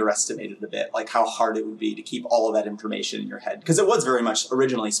definitely underestimated a bit, like how hard it would be to keep all of that information in your head. Because it was very much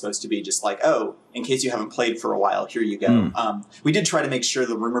originally supposed to be just like, oh, in case you haven't played for a while, here you go. We did try to make sure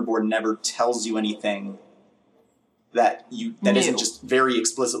the rumor board never tells you anything that isn't just very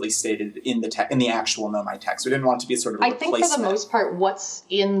explicitly stated in the actual Nomai text. We didn't want it to be sort of a replacement. I think for the most part, what's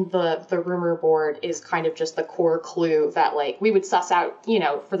in the rumor board is kind of just the core clue that like we would suss out,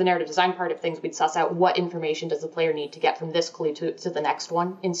 for the narrative design part of things, we'd suss out what information does the player need to get from this clue to the next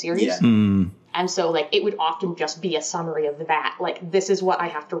one in series. Yeah. And so like it would often just be a summary of that. Like this is what I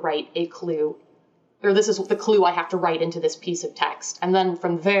have to write a clue, or this is the clue I have to write into this piece of text. And then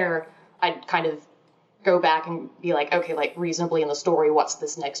from there, I'd kind of go back and be like, okay, like reasonably in the story, what's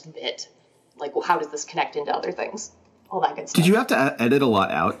this next bit? Like, well, how does this connect into other things? All that good stuff. Did you have to edit a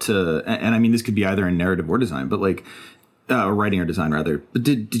lot out to, and I mean, this could be either in narrative or design, but like, writing or design rather, but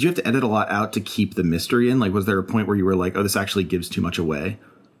did you have to edit a lot out to keep the mystery in? Like, was there a point where you were like, oh, this actually gives too much away?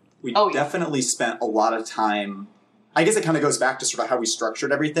 We definitely spent a lot of time. I guess it kind of goes back to sort of how we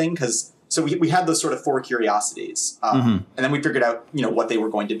structured everything, because so we had those sort of 4 curiosities, and then we figured out, what they were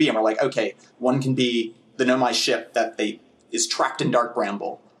going to be. And we're like, okay, one can be the Nomai ship that is trapped in Dark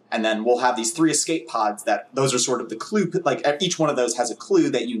Bramble. And then we'll have these 3 escape pods those are sort of the clue. Like each one of those has a clue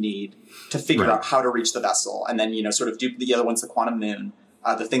that you need to figure out how to reach the vessel. And then, sort of do the other one's the Quantum Moon,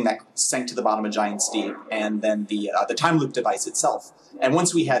 the thing that sank to the bottom of Giant's Deep, and then the time loop device itself. And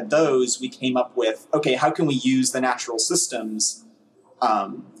once we had those, we came up with, okay, how can we use the natural systems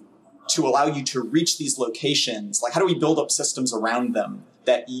to allow you to reach these locations? Like, how do we build up systems around them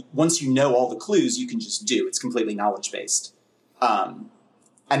that once you know all the clues, you can just do? It's completely knowledge-based. And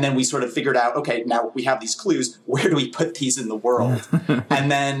And then we sort of figured out, okay, now we have these clues. Where do we put these in the world?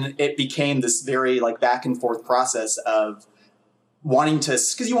 And then it became this very like back and forth process of wanting to,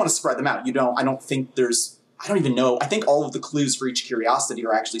 because you want to spread them out. I don't even know. I think all of the clues for each curiosity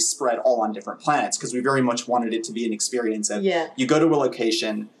are actually spread all on different planets, because we very much wanted it to be an experience of you go to a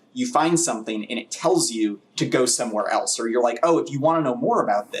location, you find something, and it tells you to go somewhere else. Or you're like, oh, if you want to know more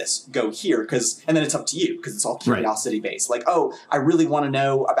about this, go here. And then it's up to you, because it's all curiosity based. Like, oh, I really want to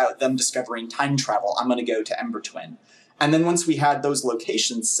know about them discovering time travel. I'm going to go to Ember Twin. And then once we had those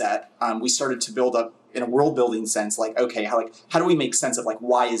locations set, we started to build up in a world building sense, like, okay, how do we make sense of like,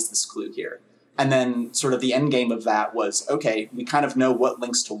 why is this clue here? And then sort of the end game of that was, okay, we kind of know what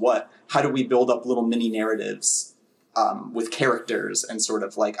links to what. How do we build up little mini narratives with characters, and sort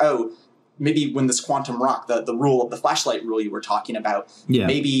of like, oh, maybe when this quantum rock, the rule of the flashlight rule you were talking about,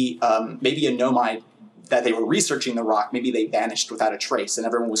 maybe a Nomai that they were researching the rock, maybe they vanished without a trace, and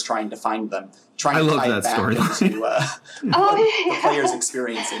everyone was trying to find them, trying to tie it back into the player's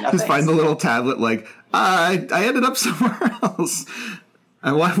experiencing. Just find the little tablet, like, I ended up somewhere else.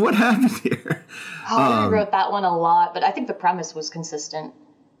 And what happened here? I wrote that one a lot, but I think the premise was consistent.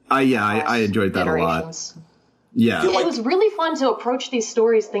 I enjoyed that a lot. Yeah. It was really fun to approach these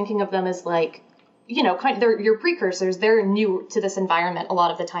stories thinking of them as like, they're your precursors. They're new to this environment a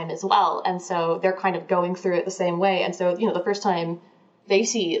lot of the time as well. And so they're kind of going through it the same way. And so, the first time they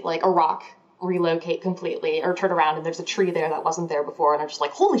see like a rock relocate completely or turn around and there's a tree there that wasn't there before, and they're just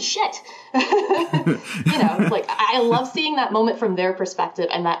like, holy shit. Like I love seeing that moment from their perspective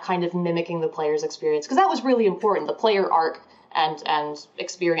and that kind of mimicking the player's experience, because that was really important. The player arc and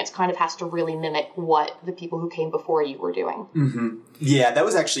experience kind of has to really mimic what the people who came before you were doing. Mm-hmm. Yeah, that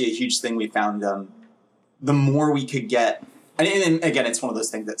was actually a huge thing we found. The more we could get, and again, it's one of those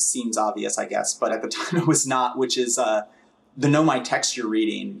things that seems obvious, I guess, but at the time it was not, which is the Nomai texture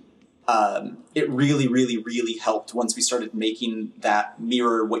reading. It really, really, really helped once we started making that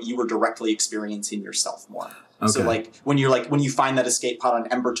mirror what you were directly experiencing yourself more. Okay. So like when you find that escape pod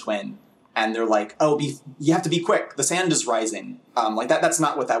on Ember Twin, and they're like, oh, you have to be quick. The sand is rising. Like that's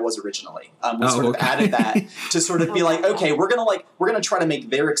not what that was originally. We sort of added that to sort of be like, okay, we're gonna try to make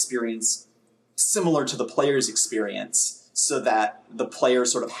their experience similar to the player's experience, so that the player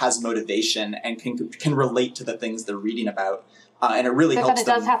sort of has motivation and can relate to the things they're reading about, and it really helps. But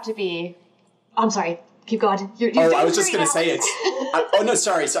then it does have to be. I'm sorry. Keep going. I was just going to say it's.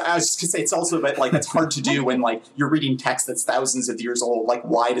 Sorry. So I was just going to say it's also a bit like that's hard to do when like you're reading text that's thousands of years old. Like,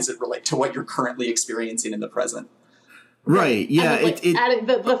 why does it relate to what you're currently experiencing in the present? Right. Yeah.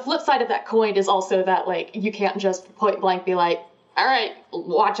 The flip side of that coin is also that like you can't just point blank be like, all right,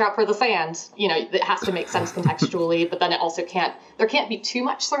 watch out for the sand. It has to make sense contextually, but then it also can't. There can't be too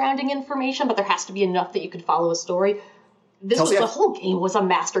much surrounding information, but there has to be enough that you could follow a story. The whole game was a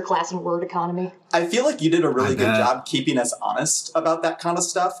masterclass in word economy. I feel like you did a really good job keeping us honest about that kind of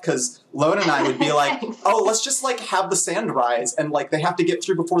stuff, because Lone and I would be like, oh, let's just like have the sand rise, and like they have to get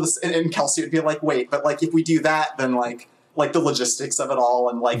through before this, and Kelsey would be like, wait, but like if we do that, then like the logistics of it all,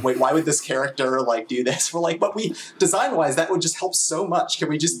 and like, wait, why would this character like do this? We're like, but design-wise, that would just help so much. Can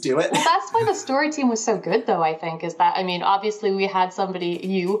we just do it? Well, that's why the story team was so good, though, I think, is that, obviously we had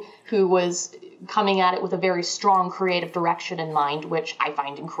somebody, who was coming at it with a very strong creative direction in mind, which I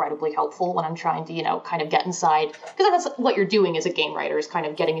find incredibly helpful when I'm trying to, kind of get inside, because that's what you're doing as a game writer, is kind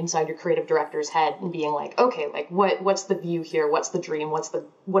of getting inside your creative director's head and being like, okay, like what's the view here? What's the dream?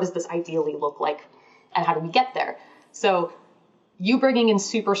 What does this ideally look like? And how do we get there? So you bringing in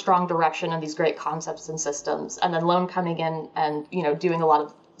super strong direction and these great concepts and systems, and then Lone coming in and, doing a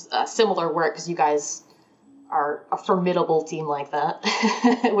lot of similar work, because you guys are a formidable team like that,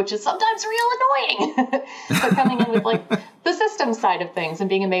 which is sometimes real annoying. But coming in with like the system side of things and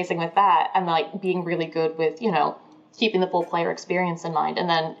being amazing with that, and like being really good with, keeping the full player experience in mind. And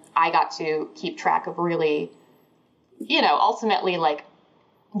then I got to keep track of really, ultimately like,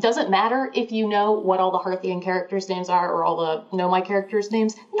 doesn't matter if you know what all the Hearthian characters' names are or all the Nomai characters'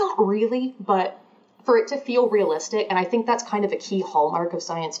 names. Not really, but for it to feel realistic, and I think that's kind of a key hallmark of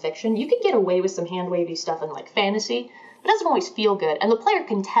science fiction. You can get away with some hand-wavy stuff in like fantasy, but it doesn't always feel good, and the player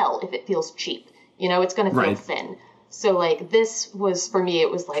can tell if it feels cheap. It's going to feel thin. So like this was, for me, it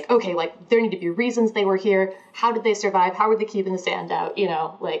was like, okay, like there need to be reasons they were here. How did they survive? How were they keeping the sand out?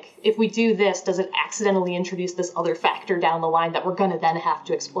 Like if we do this, does it accidentally introduce this other factor down the line that we're going to then have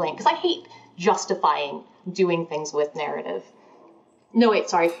to explain? Because I hate justifying doing things with narrative. No, wait,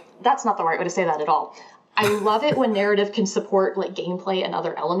 sorry. That's not the right way to say that at all. I love it when narrative can support like gameplay and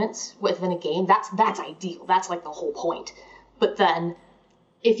other elements within a game. That's ideal. That's like the whole point. But then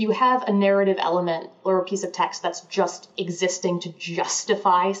if you have a narrative element or a piece of text that's just existing to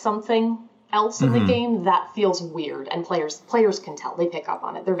justify something else in the game, that feels weird, and players can tell. They pick up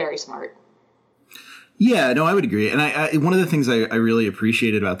on it. They're very smart. Yeah, no, I would agree. And I one of the things I really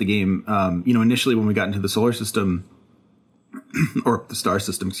appreciated about the game, initially when we got into the solar system, or the star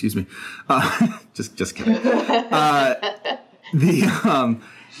system, excuse me, just kidding.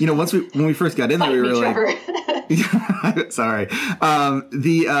 Once when we first got in there, we were like, sorry.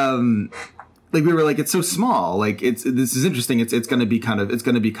 We were like, it's so small. Like this is interesting. It's going to be kind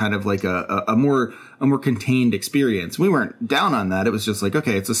of like a more contained experience. We weren't down on that. It was just like,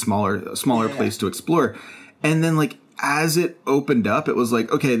 okay, it's a smaller place to explore. And then like as it opened up, it was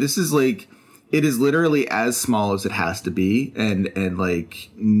like, okay, this is like, it is literally as small as it has to be, and like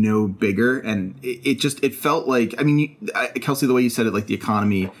no bigger. And it felt like, I mean, Kelsey, the way you said it, like the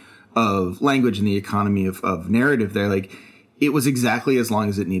economy of language and the economy of narrative there, like it was exactly as long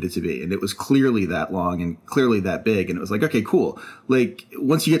as it needed to be. And it was clearly that long and clearly that big. And it was like, okay, cool. Like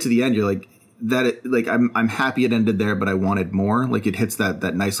once you get to the end, you're like, I'm happy it ended there, but I wanted more. Like it hits that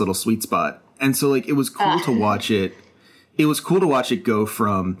nice little sweet spot. And so like, it was cool to watch it. It was cool to watch it go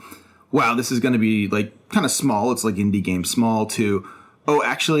from, wow, this is going to be like kind of small. It's like indie game small, to, oh,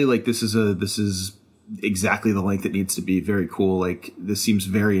 actually like this is exactly the length it needs to be. Very cool. Like this seems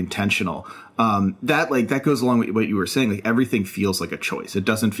very intentional. That goes along with what you were saying. Like everything feels like a choice. It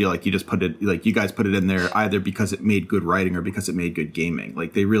doesn't feel like you just put it, like you guys put it in there either because it made good writing or because it made good gaming.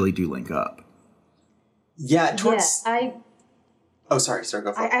 Like they really do link up. Yeah. Oh, sorry,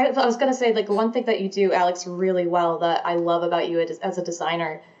 go for it. I was going to say, like, one thing that you do, Alex, really well that I love about you as a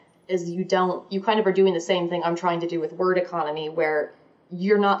designer is you kind of are doing the same thing I'm trying to do with Word Economy, where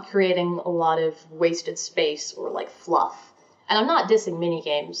you're not creating a lot of wasted space or like fluff. And I'm not dissing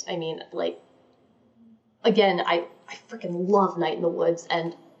minigames. I mean, like, again, I freaking love Night in the Woods,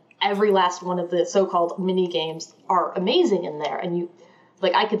 and every last one of the so-called minigames are amazing in there. And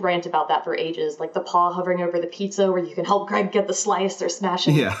like, I could rant about that for ages, like the paw hovering over the pizza where you can help Greg get the slice, or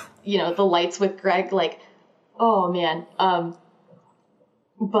smashing, the lights with Greg. Like, oh man.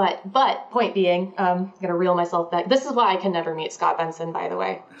 But point being, I'm gonna reel myself back. This is why I can never meet Scott Benson, by the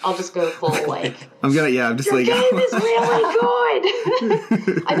way. I'll just go full like. I'm just your like. Game is really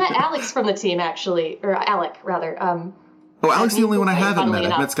good. I met Alex from the team actually, or Alec rather. Alex, the only one I haven't met.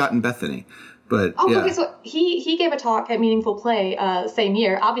 I've met Scott and Bethany. But, okay, so he gave a talk at Meaningful Play same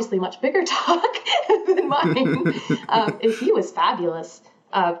year, obviously much bigger talk than mine. He was fabulous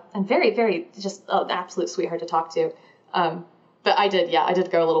and very, very just an absolute sweetheart to talk to. But I did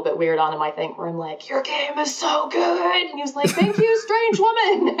go a little bit weird on him, I think, where I'm like, your game is so good. And he was like, thank you, strange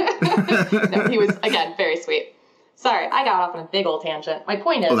woman. No, he was, again, very sweet. Sorry, I got off on a big old tangent. My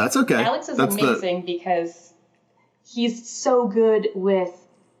point is, that's okay. Alex is amazing because he's so good with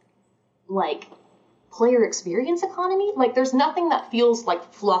like player experience economy. Like there's nothing that feels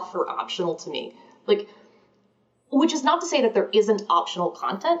like fluff or optional to me. Like, which is not to say that there isn't optional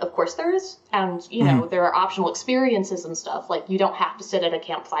content. Of course there is. And, there are optional experiences and stuff. Like you don't have to sit at a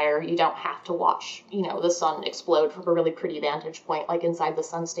campfire. You don't have to watch, the sun explode from a really pretty vantage point, like inside the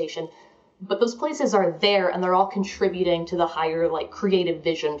sun station. But those places are there and they're all contributing to the higher, like, creative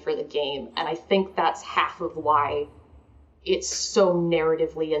vision for the game. And I think that's half of why it's so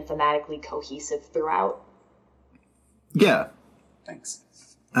narratively and thematically cohesive throughout. Yeah. Thanks.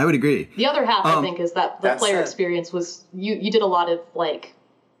 I would agree. The other half, I think, is that the player experience was, you did a lot of, like,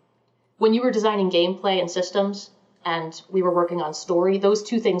 when you were designing gameplay and systems and we were working on story, those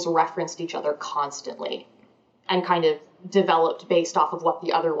two things referenced each other constantly and kind of developed based off of what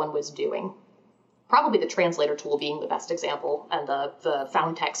the other one was doing. Probably the translator tool being the best example, and the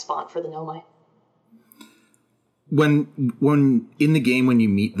found text font for the Nomai. When in the game, when you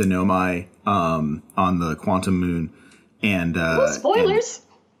meet the Nomai on the Quantum Moon, and spoilers.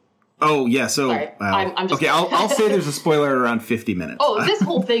 So sorry, I'm just okay. I'll say there's a spoiler at around 50 minutes. Oh, this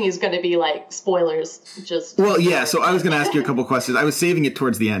whole thing is going to be like spoilers. Just so I was going to ask you a couple questions. I was saving it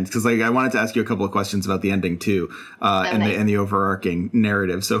towards the end because I wanted to ask you a couple of questions about the ending too, and the overarching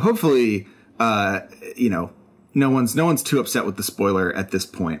narrative. So hopefully, no one's too upset with the spoiler at this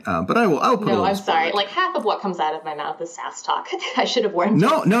point. But I will put a little I'm sorry. Like half of what comes out of my mouth is sass talk. I should have warned you.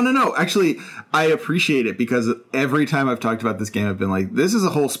 No. Actually, I appreciate it because every time I've talked about this game, I've been like, this is a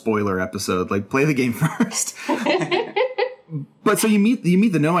whole spoiler episode. Like, play the game first. But so you meet the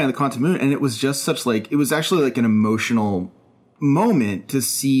Nomai on the Quantum Moon, and it was just it was actually like an emotional moment to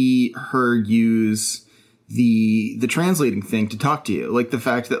see her use the translating thing to talk to you. Like the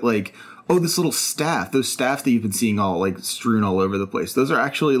fact that like, oh, this little staff, those staffs that you've been seeing all like strewn all over the place. Those are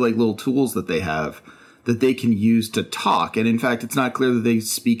actually like little tools that they have that they can use to talk. And in fact, it's not clear that they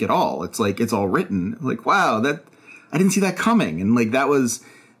speak at all. It's like, it's all written. Like, wow, that I didn't see that coming. And like, that was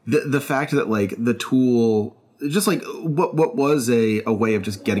the fact that like the tool, just like what was a way of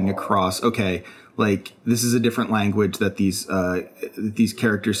just getting across, okay, like this is a different language that these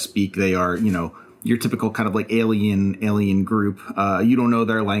characters speak. They are, you know, your typical kind of like alien group. You don't know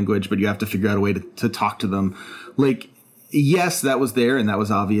their language, but you have to figure out a way to talk to them. Like, yes, that was there, and that was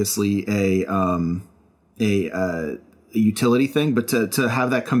obviously a utility thing. But to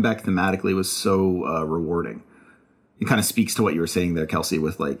have that come back thematically was so rewarding. It kind of speaks to what you were saying there, Kelsey,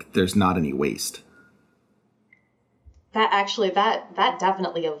 with like there's not any waste. That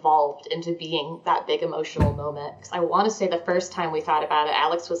definitely evolved into being that big emotional moment. Because I want to say the first time we thought about it,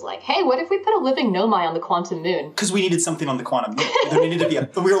 Alex was like, hey, what if we put a living Nomai on the quantum moon? Because we needed something on the quantum moon. There needed to be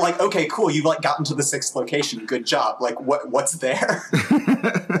we were like, okay, cool, you've like gotten to the 6th location. Good job. Like, what's there?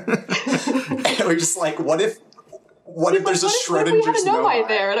 And we're just like, what if there's a Schrodinger's Nomai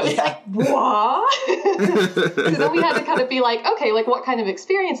there? And it was like, what? So then we had to kind of be like, okay, like what kind of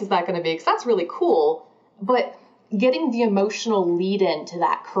experience is that going to be? Because that's really cool. But getting the emotional lead-in to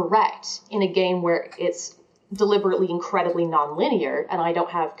that correct in a game where it's deliberately incredibly non-linear and I don't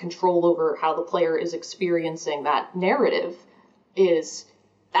have control over how the player is experiencing that narrative is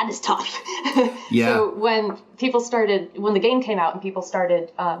tough. Yeah. So when the game came out and people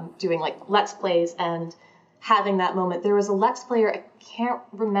started doing like Let's Plays and having that moment, there was a Let's Player, I can't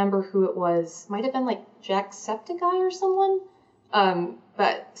remember who it was, might have been like Jacksepticeye or someone,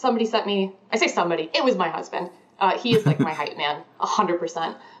 but somebody sent me, I say somebody, it was my husband. He is like my hype man,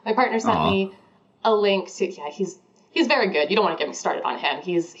 100%. My partner sent me a link to, he's very good. You don't want to get me started on him.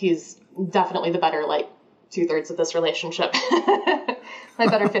 He's definitely the better, like, 2/3 of this relationship. My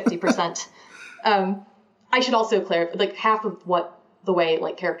better 50%. I should also clarify, like, half of the way,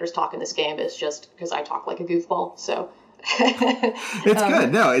 like, characters talk in this game is just because I talk like a goofball, so... It's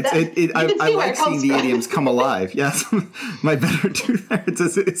good. No, I like seeing the idioms come alive. Yes, my better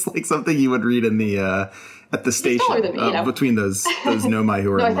 2/3. It's like something you would read in the... at the station between those Nomai who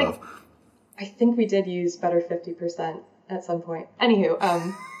are in love. I think we did use better 50% at some point.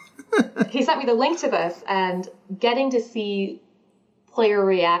 Anywho, he sent me the link to this, and getting to see player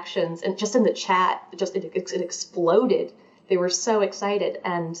reactions and just in the chat, it exploded. They were so excited,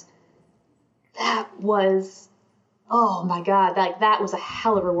 and that was, oh my god, that was a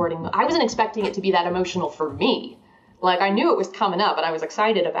hella rewarding. I wasn't expecting it to be that emotional for me. Like, I knew it was coming up, and I was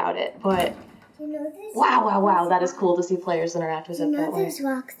excited about it, but. Wow, that is cool to see players interact with it that way. There's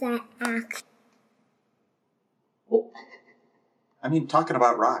rocks that act. I mean, talking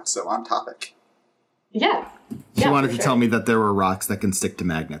about rocks, so on topic. Yeah. She wanted to tell me that there were rocks that can stick to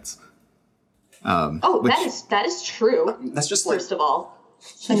magnets. That is true. That's just like... First of all,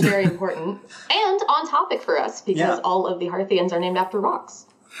 and very important. And on topic for us, because all of the Hearthians are named after rocks.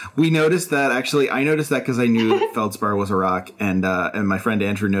 We noticed that, actually. I noticed that because I knew Feldspar was a rock, and my friend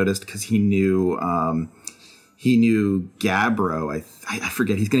Andrew noticed because he knew Gabbro. I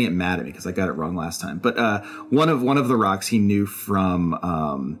forget. He's going to get mad at me because I got it wrong last time. But one of the rocks he knew from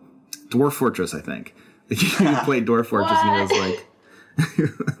Dwarf Fortress, I think. He played Dwarf Fortress, and he was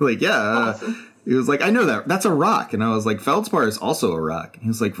like, awesome. He was like, I know that. That's a rock. And I was like, Feldspar is also a rock. And he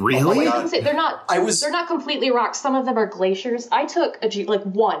was like, really? Oh my God. They're not completely rocks. Some of them are glaciers. I took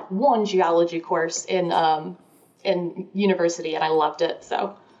one geology course in university, and I loved it.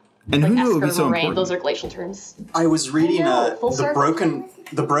 So, and who knew it would be so important? Those are glacial terms. I was reading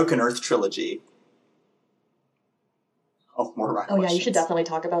the Broken Earth trilogy. Oh, more rock questions. Yeah, you should definitely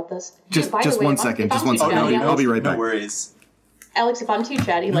talk about this. Just one second. I'll be right back. No worries. Alex, if I'm too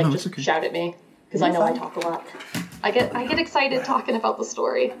chatty, shout at me. Because I know I talk a lot. I get excited talking about the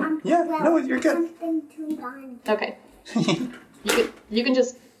story. Yeah, no, you're good. Okay. You can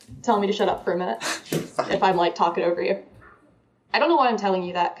just tell me to shut up for a minute if I'm like talking over you. I don't know why I'm telling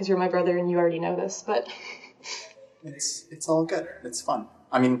you that because you're my brother and you already know this, but it's all good. It's fun.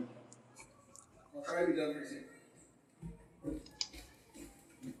 I mean,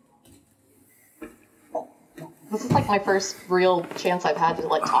 this is like my first real chance I've had to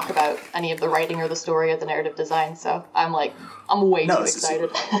like talk about any of the writing or the story or the narrative design. So I'm way too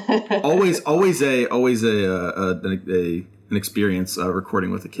excited. always an experience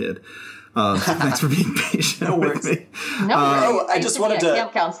recording with a kid. Thanks for being patient with me. No worries. I just wanted to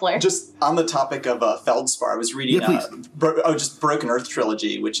camp counselor. Just on the topic of Feldspar, I was reading just Broken Earth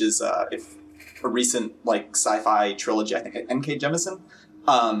trilogy, which is a recent like sci-fi trilogy. I think N.K. Jemisin,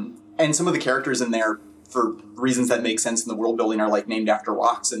 and some of the characters in there for reasons that make sense in the world building, are like named after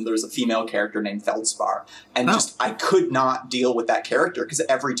rocks. And there's a female character named Feldspar. And just, I could not deal with that character because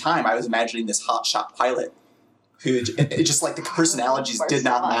every time I was imagining this hotshot pilot who it just like the personalities did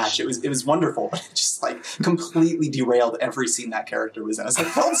not match. It was wonderful, but it just like completely derailed every scene that character was in. I was like,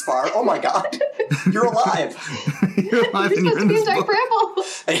 Feldspar, oh my God, you're alive. You're alive. You're supposed to be in Dark Bramble.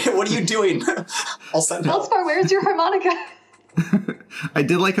 Hey, what are you doing? I'll send help. Feldspar, where's your harmonica? I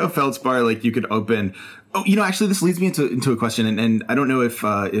did like how Feldspar, like, you could open. Oh, actually, this leads me into a question, and I don't know if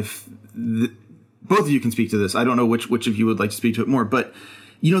both of you can speak to this. I don't know which of you would like to speak to it more, but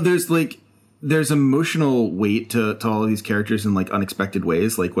there's emotional weight to all of these characters in like unexpected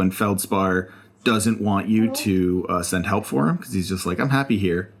ways. Like when Feldspar doesn't want you to send help for him because he's just like, I'm happy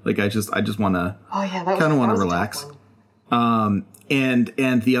here. Like I just want to kind of want to relax. And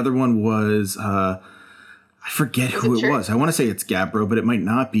the other one was I forget who it was. I want to say it's Gabbro, but it might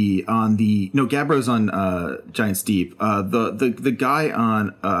not be on Gabbro's on Giant's Deep. The guy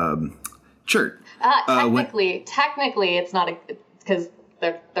on Chert. Technically, it's not because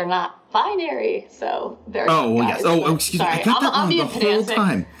they're not binary, so they're. Oh well, yes. Oh, excuse me. I got that wrong the whole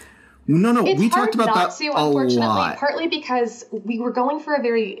time. No. We talked about that a lot. Partly because we were going for a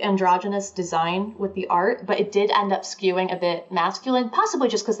very androgynous design with the art, but it did end up skewing a bit masculine, possibly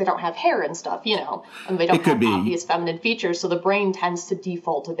just because they don't have hair and stuff, and they don't have obvious feminine features, so the brain tends to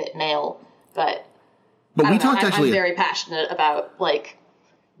default a bit male. But we talked actually. I'm very passionate about like,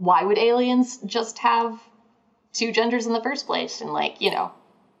 why would aliens just have two genders in the first place, and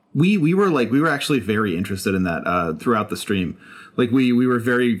We were actually very interested in that throughout the stream. Like we were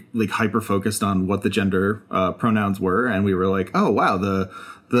very like hyper focused on what the gender pronouns were, and we were like, oh wow, the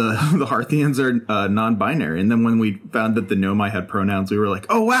Hearthians are non-binary. And then when we found that the Nomai had pronouns, we were like,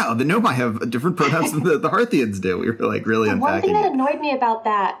 oh wow, the Nomai have different pronouns than the Hearthians do. We were like really unpacking. One thing that annoyed me about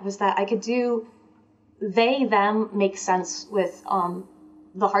that was that I could do they them make sense with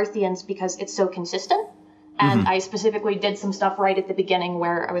the Hearthians because it's so consistent. And I specifically did some stuff right at the beginning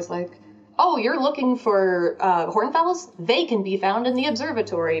where I was like, oh, you're looking for Hornfellows? They can be found in the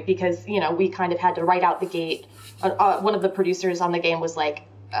observatory because, we kind of had to write out the gate. One of the producers on the game was like,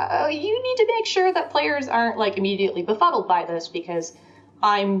 you need to make sure that players aren't like immediately befuddled by this because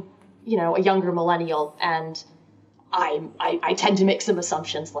I'm, a younger millennial and I tend to make some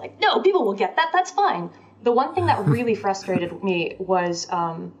assumptions like, no, people will get that. That's fine. The one thing that really frustrated me was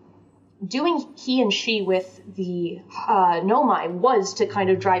doing he and she with the Nomai was to kind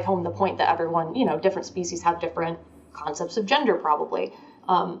of drive home the point that everyone, different species have different concepts of gender probably.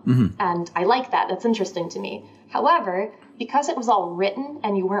 And I like that. That's interesting to me. However, because it was all written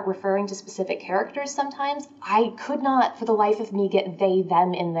and you weren't referring to specific characters sometimes, I could not for the life of me get they,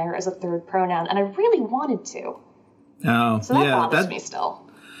 them in there as a third pronoun. And I really wanted to. Oh, so that bothers me still.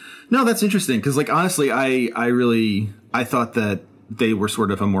 No, that's interesting. Because honestly, I thought that they were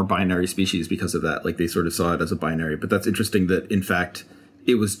sort of a more binary species because of that. Like they sort of saw it as a binary, but that's interesting that in fact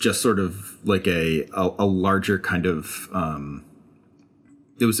it was just sort of like a larger kind of,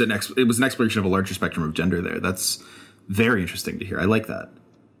 it was an exploration of a larger spectrum of gender there. That's very interesting to hear. I like that.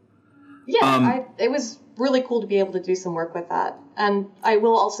 Yeah, it was really cool to be able to do some work with that. And I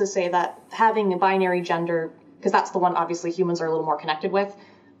will also say that having a binary gender, because that's the one obviously humans are a little more connected with,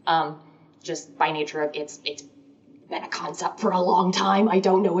 just by nature of it's been a concept for a long time. I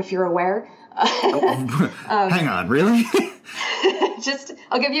don't know if you're aware. Hang on, really?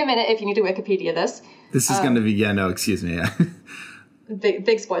 I'll give you a minute if you need to Wikipedia this. This is going to be, excuse me.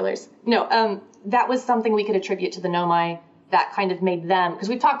 big spoilers. No, that was something we could attribute to the Nomai that kind of made them, because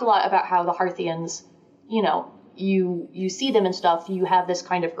we've talked a lot about how the Hearthians, you see them and stuff, you have this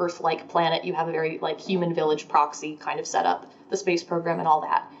kind of Earth-like planet, you have a very like human village proxy kind of setup, the space program and all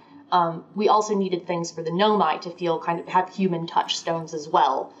that. We also needed things for the Nomai to feel kind of have human touchstones as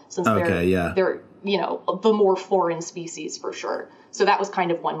well, since they're the more foreign species for sure. So that was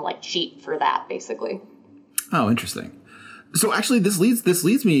kind of one like cheat for that, basically. Oh, interesting. So actually, this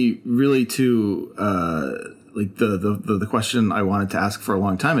leads me really to like the question I wanted to ask for a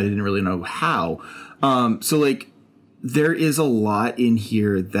long time. I didn't really know how. So like there is a lot in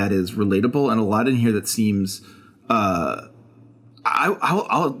here that is relatable, and a lot in here that seems I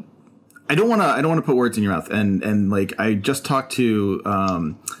don't want to put words in your mouth, and like I just talked to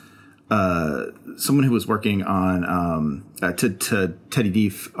someone who was working on to Teddy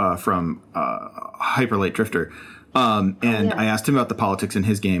Deef from Hyperlight Drifter, and I asked him about the politics in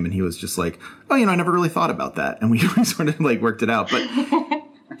his game, and he was just like, "Oh, I never really thought about that," and we sort of like worked it out. But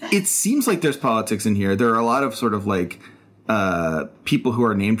it seems like there's politics in here. There are a lot of sort of like people who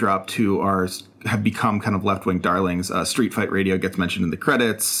are name dropped who have become kind of left-wing darlings. Street Fight Radio gets mentioned in the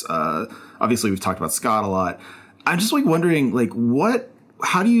credits. Obviously, we've talked about Scott a lot. I'm just like wondering, like, where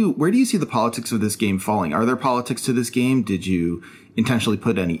do you see the politics of this game falling? Are there politics to this game? Did you intentionally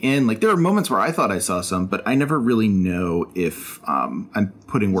put any in? Like, there are moments where I thought I saw some, but I never really know if I'm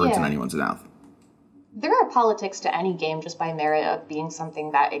putting words in anyone's mouth. There are politics to any game just by merit of being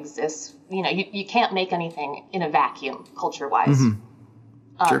something that exists. You know, you can't make anything in a vacuum, culture-wise.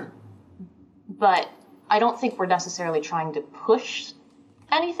 Mm-hmm. Sure. But I don't think we're necessarily trying to push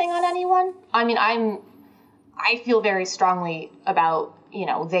anything on anyone. I mean, I feel very strongly about, you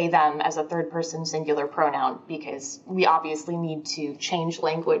know, they, them as a third-person singular pronoun, because we obviously need to change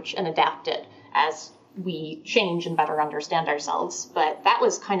language and adapt it as we change and better understand ourselves. But that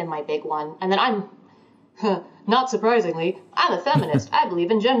was kind of my big one. And then not surprisingly, I'm a feminist. I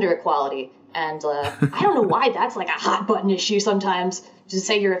believe in gender equality. And I don't know why that's like a hot button issue sometimes to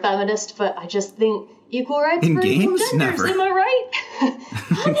say you're a feminist, but I just think equal rights in for games? equal genders. Never. Am I right?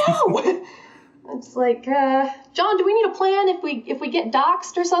 I know. It's like, John, do we need a plan if we get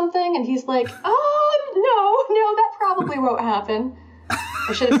doxxed or something? And he's like, no, that probably won't happen.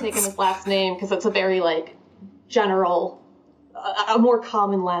 I should have taken his last name because it's a very like general, a more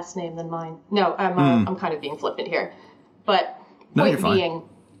common last name than mine. No, I'm kind of being flippant here, but point being,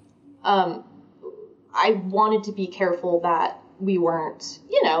 I wanted to be careful that we weren't,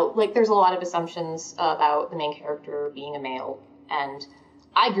 you know, like there's a lot of assumptions about the main character being a male, and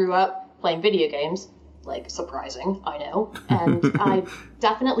I grew up playing video games, like surprising, I know, and I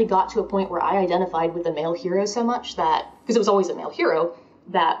definitely got to a point where I identified with the male hero so much that, because it was always a male hero,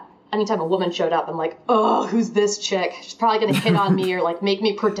 that anytime a woman showed up, I'm like, oh, who's this chick? She's probably going to hit on me or like make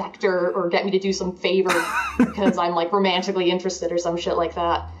me protect her or get me to do some favor because I'm like romantically interested or some shit like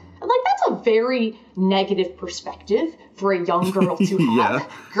that. And like, that's a very negative perspective for a young girl to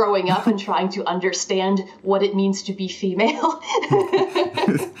have growing up and trying to understand what it means to be female.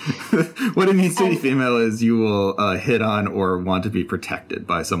 What it means to be female is you will hit on or want to be protected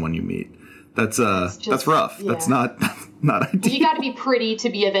by someone you meet. That's rough. Yeah. That's not ideal. You got to be pretty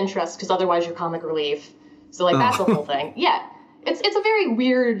to be of interest because otherwise you're comic relief. So like that's the whole thing. Yeah, it's a very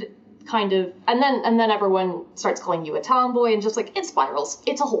weird kind of, and then everyone starts calling you a tomboy and just like it spirals.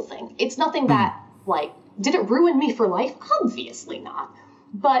 It's a whole thing. It's nothing that like did it ruin me for life? Obviously not.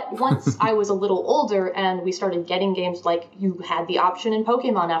 But once I was a little older and we started getting games like you had the option in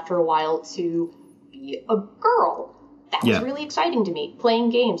Pokemon after a while to be a girl. That was really exciting to me. Playing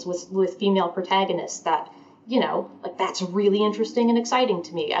games with female protagonists that, you know, like that's really interesting and exciting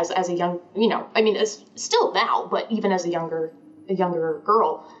to me as a young, you know, I mean, as still now, but even as a younger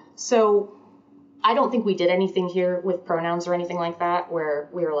girl. So I don't think we did anything here with pronouns or anything like that where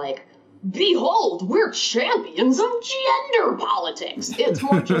we were like, behold, we're champions of gender politics. It's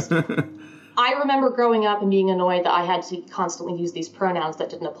more just, I remember growing up and being annoyed that I had to constantly use these pronouns that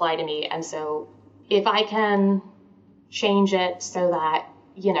didn't apply to me. And so if I can change it so that,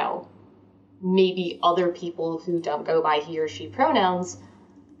 you know, maybe other people who don't go by he or she pronouns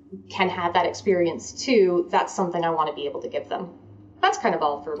can have that experience too, that's something I want to be able to give them. That's kind of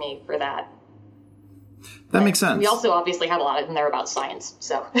all for me for that. That makes sense. We also obviously have a lot in there about science,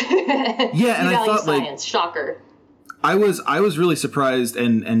 so yeah, and I thought science, shocker. I was really surprised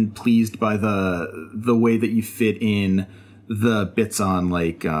and pleased by the way that you fit in the bits on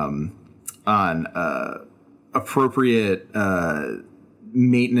like appropriate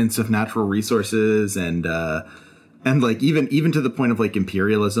maintenance of natural resources and like even to the point of like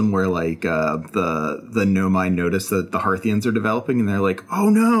imperialism where like the Nomai notice that the Hearthians are developing and they're like, oh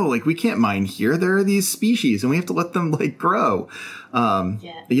no, like we can't mine here, there are these species and we have to let them like grow.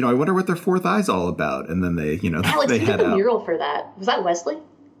 You know, I wonder what their fourth eye's all about. And then they, you know, Alex, they who head did the out. mural for that? Was that Wesley?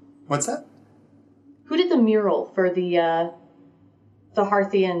 What's that? Who did the mural for the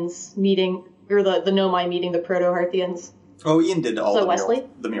Hearthians meeting, or the Nomai meeting the Proto-Hearthians? Oh, Ian did all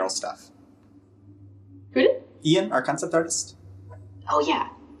the mural stuff. Who did? Ian, our concept artist. Oh, yeah.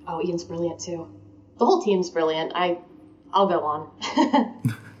 Oh, Ian's brilliant, too. The whole team's brilliant. I'll go on.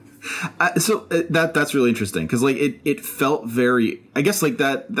 So that's really interesting because like it felt very, I guess like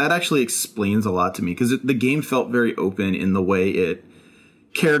that actually explains a lot to me because the game felt very open in the way it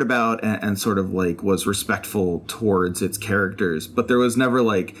cared about and sort of like was respectful towards its characters, but there was never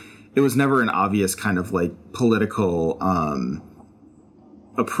like, it was never an obvious kind of like political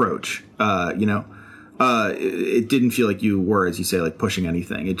approach, you know? It didn't feel like you were, as you say, like pushing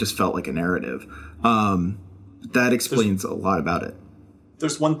anything. It just felt like a narrative. That explains a lot about it.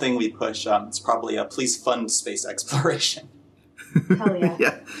 There's one thing we push. It's probably please fund space exploration. Hell yeah.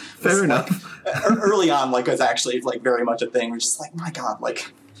 Yeah, fair enough. Early on, like, it was actually, like, very much a thing. We're just like, my God,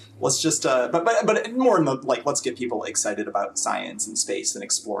 like, let's just, but more in the, like, let's get people excited about science and space and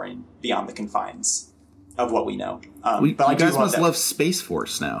exploring beyond the confines of what we know. But you guys must love Space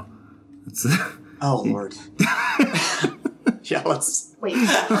Force now. Oh, Lord. Yeah, let's... Wait.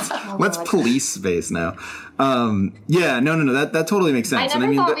 Let's police space now. Yeah, no. That totally makes sense. I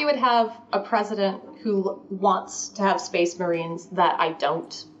never thought we would have a president who wants to have Space Marines that I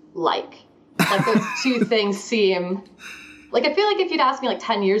don't like. Like, those two things seem... Like, I feel like if you'd asked me, like,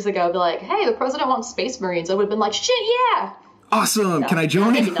 10 years ago, I'd be like, hey, the president wants Space Marines, I would have been like, shit, yeah! Awesome! No, can I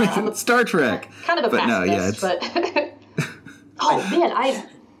join? Star Trek! Kind of a pacifist, but... Oh, man,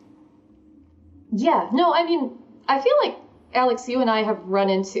 Yeah, no, I mean, I feel like, Alex, you and I have run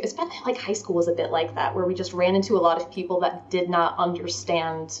into, especially like high school was a bit like that, where we just ran into a lot of people that did not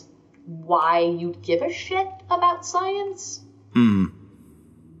understand why you'd give a shit about science.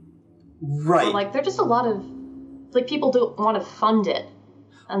 Right. Or, like, there's just a lot of, like, people don't want to fund it.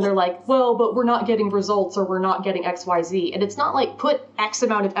 And they're like, well, but we're not getting results or we're not getting X, Y, Z. And it's not like, put X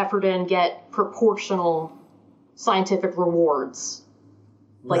amount of effort in, get proportional scientific rewards.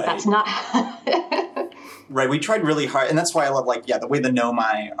 Like, right. That's not... Right, we tried really hard, and that's why I love, like, the way the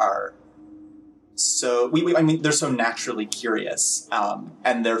Nomai are so... I mean, they're so naturally curious,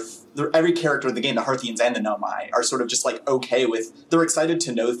 and they're every character in the game, the Hearthians and the Nomai, are sort of just, like, okay with... They're excited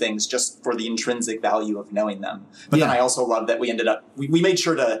to know things just for the intrinsic value of knowing them. But then I also love that we ended up... We made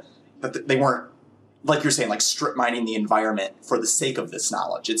sure that they weren't, like you're saying, like, strip mining the environment for the sake of this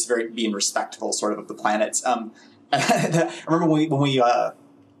knowledge. It's very being respectful, sort of the planets. I remember when we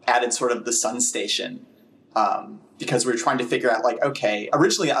added sort of the sun station... because we were trying to figure out, like, okay,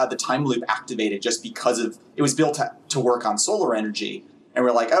 originally the time loop activated just because it was built to work on solar energy. And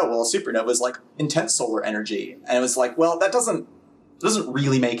we're like, oh, well, a supernova is like intense solar energy. And it was like, well, that doesn't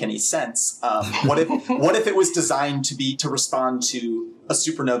really make any sense. What if it was designed to respond to a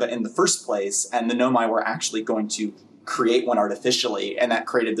supernova in the first place, and the Nomai were actually going to create one artificially, and that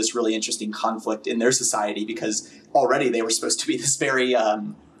created this really interesting conflict in their society, because already they were supposed to be this very...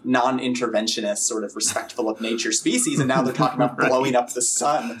 non-interventionist, sort of respectful of nature species, and now they're talking about blowing up the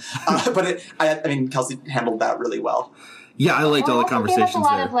sun. But I mean, Kelsey handled that really well. Yeah, I liked all the conversations there. It gave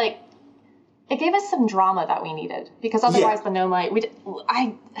us a lot of, like, it gave us some drama that we needed, because otherwise the Nomai,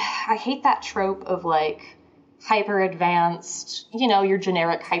 I hate that trope of, like, hyper-advanced, your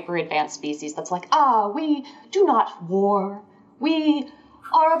generic hyper-advanced species that's like, we do not war, we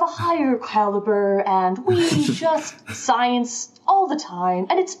are of a higher caliber, and we just science all the time,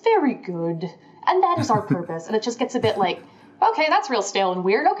 and it's very good, and that is our purpose. And it just gets a bit like, okay, that's real stale and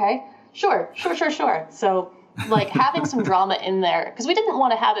weird, okay, sure. So, like, having some drama in there, because we didn't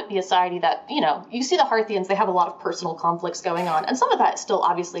want to have it be a society that, you see the Hearthians, they have a lot of personal conflicts going on, and some of that still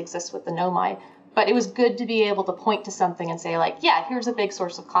obviously exists with the Nomai, but it was good to be able to point to something and say, like, yeah, here's a big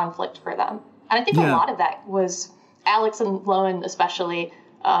source of conflict for them. And I think a lot of that was Alex and Lowen especially,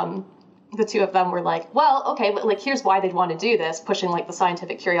 the two of them were like, well, okay, but, like, here's why they'd want to do this, pushing, like, the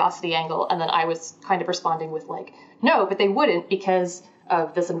scientific curiosity angle, and then I was kind of responding with, like, no, but they wouldn't because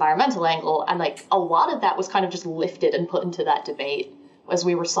of this environmental angle, and, like, a lot of that was kind of just lifted and put into that debate as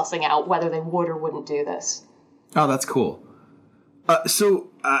we were sussing out whether they would or wouldn't do this. Oh, that's cool.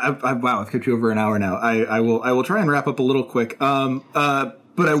 So, wow, I've kept you over an hour now. I will try and wrap up a little quick. But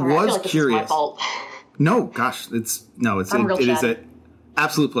I was curious. This is my fault. No, gosh, it is a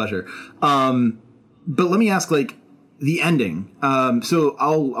absolute pleasure. But let me ask, like, the ending. So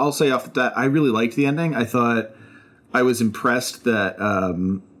I'll say off the bat, I really liked the ending. I thought I was impressed that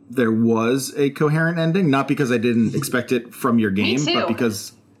there was a coherent ending, not because I didn't expect it from your game, but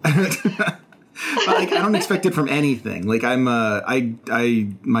because like, I don't expect it from anything. Like,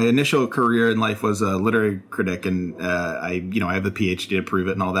 my initial career in life was a literary critic, and I have the PhD to prove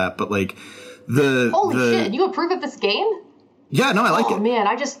it and all that. But, like, holy shit, you approve of this game? Yeah, no, I like it. Oh man,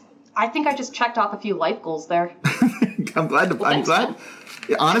 I think I just checked off a few life goals there. I'm glad.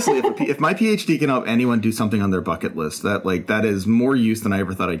 Honestly, if my PhD can help anyone do something on their bucket list, that is more use than I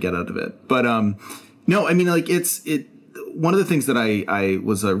ever thought I'd get out of it. But no, I mean, like, it. One of the things that I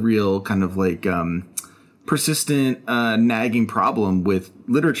was a real kind of, like, persistent nagging problem with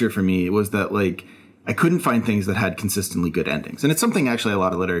literature for me was that, like, I couldn't find things that had consistently good endings. And it's something actually a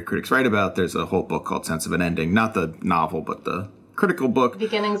lot of literary critics write about. There's a whole book called Sense of an Ending, not the novel, but the critical book.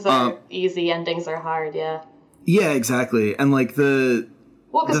 Beginnings are easy, endings are hard, yeah. Yeah, exactly. And, like, well,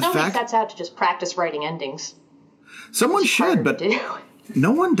 because nobody sets out to just practice writing endings. Someone should, but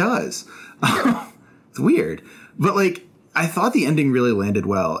no one does. It's weird. But, like, I thought the ending really landed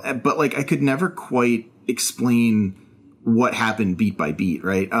well, but, like, I could never quite explain what happened beat by beat,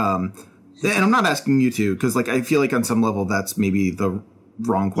 right? And I'm not asking you to, because like I feel like on some level that's maybe the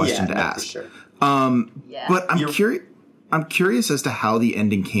wrong question to ask. For sure. But I'm curious as to how the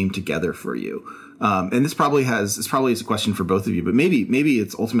ending came together for you. And this probably is a question for both of you, but maybe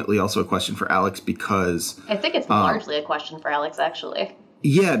it's ultimately also a question for Alex, because I think it's largely a question for Alex, actually.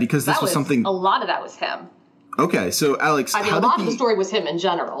 Yeah, because this was something. A lot of that was him. Okay, so Alex, I mean, a lot of the story was him in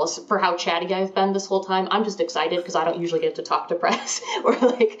general. For how chatty I've been this whole time, I'm just excited because I don't usually get to talk to press or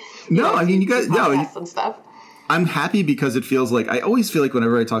like. You guys, and stuff. I'm happy because it feels like I always feel like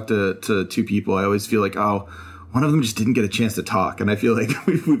whenever I talk to two people, I always feel like, oh, one of them just didn't get a chance to talk, and I feel like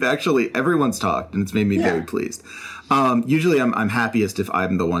we've actually everyone's talked, and it's made me very pleased. Usually, I'm happiest if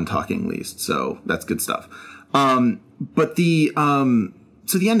I'm the one talking least, so that's good stuff. But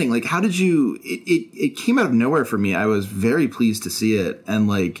so the ending, like, how did you? It came out of nowhere for me. I was very pleased to see it, and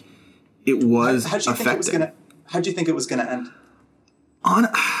like, it was affecting. How do you think it was going to end?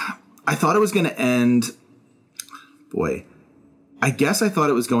 I thought it was going to end. Boy, I guess I thought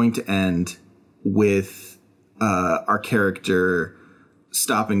it was going to end with our character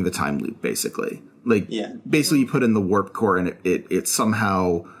stopping the time loop, basically. Like, basically, you put in the warp core, and it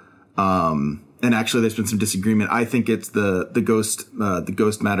somehow. And actually, there's been some disagreement. I think it's the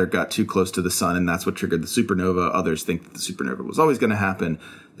ghost matter got too close to the sun, and that's what triggered the supernova. Others think that the supernova was always going to happen.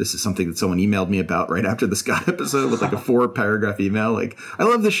 This is something that someone emailed me about right after the Scott episode with like a 4-paragraph email. Like, I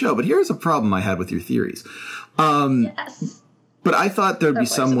love the show, but here's a problem I had with your theories. Yes. But I thought there'd be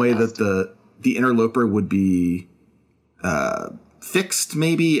some way that the interloper would be fixed,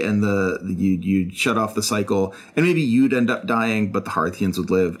 maybe, and you'd shut off the cycle, and maybe you'd end up dying, but the Hearthians would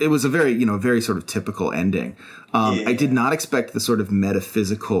live. It was a very sort of typical ending. I did not expect the sort of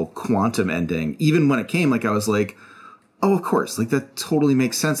metaphysical quantum ending. Even when it came, like, I was like, oh, of course, like, that totally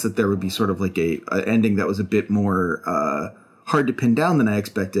makes sense that there would be sort of like a ending that was a bit more hard to pin down than I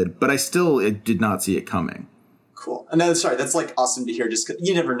expected, but I did not see it coming. Cool. And then, sorry, that's like awesome to hear. Just 'cause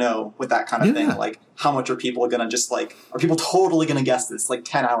you never know with that kind of thing. Like, how much are people going to just like, are people totally going to guess this like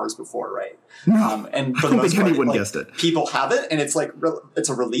 10 hours before, right? And for the most part, anyone guessed it. People have it, and it's like, it's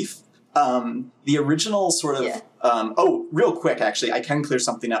a relief. The original sort of, real quick, actually, I can clear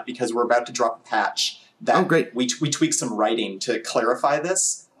something up because we're about to drop a patch that great. we tweaked some writing to clarify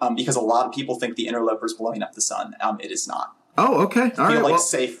this, because a lot of people think the interloper's blowing up the sun. It is not. Oh, okay. All right.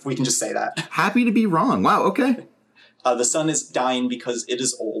 Safe. We can just say that. Happy to be wrong. Wow. Okay. The sun is dying because it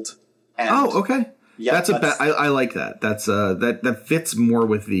is old. And okay. Yeah, I like that. That's that fits more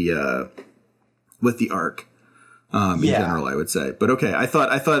with the arc. In general, I would say. But okay, I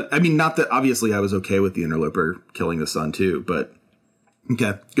thought. I mean, not that obviously I was okay with the interloper killing the sun too, but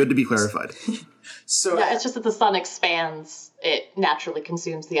okay, good to be clarified. So it's just that the sun expands; it naturally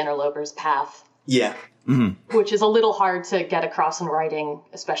consumes the interloper's path. Yeah. Mm-hmm. Which is a little hard to get across in writing,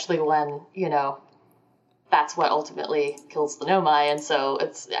 especially when, that's what ultimately kills the Nomai. And so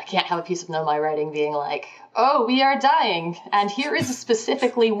I can't have a piece of Nomai writing being like, oh, we are dying, and here is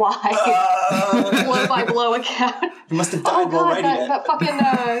specifically why. Blow by blow account. You must have died while writing it. That fucking...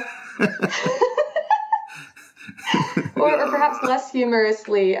 or perhaps less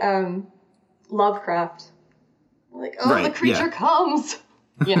humorously, Lovecraft. Like, the creature comes.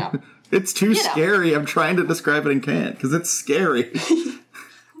 It's too scary. I'm trying to describe it and can't because it's scary.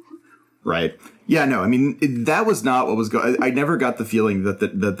 Right. Yeah, no, I mean, that was not what was going. I never got the feeling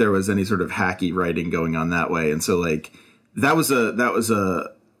that there was any sort of hacky writing going on that way. And so, like, that was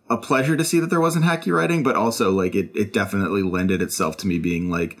a pleasure to see that there wasn't hacky writing, but also, like, it definitely lended itself to me being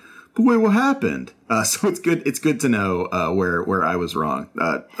like, but wait, what happened? So it's good to know where I was wrong.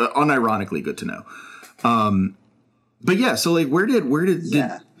 Unironically good to know. But yeah, so like,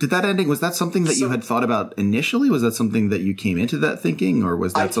 did that ending, was that something that you had thought about initially? Was that something that you came into that thinking, or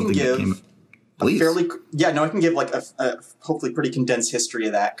was that something that came? Please. I can give like a hopefully pretty condensed history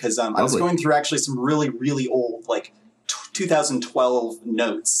of that, because I was going through actually some really, really old, like 2012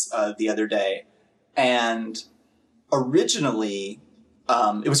 notes the other day, and originally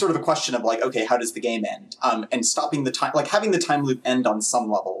it was sort of a question of like, okay, how does the game end? And stopping the time, like having the time loop end on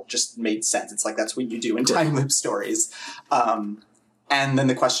some level just made sense. It's like, that's what you do in time loop stories. And then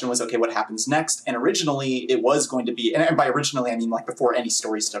the question was, okay, what happens next? And originally it was going to be, and by originally I mean like before any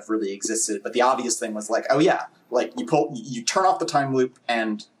story stuff really existed, but the obvious thing was like, oh yeah, like you turn off the time loop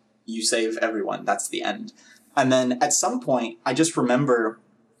and you save everyone. That's the end. And then at some point, I just remember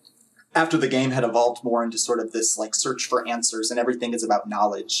after the game had evolved more into sort of this like search for answers and everything is about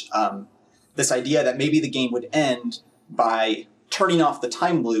knowledge, this idea that maybe the game would end by turning off the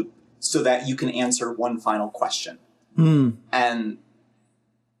time loop so that you can answer one final question. And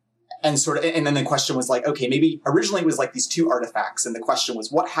and then the question was like, okay, maybe originally it was like these two artifacts. And the question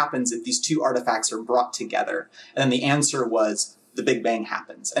was, what happens if these two artifacts are brought together? And then the answer was the Big Bang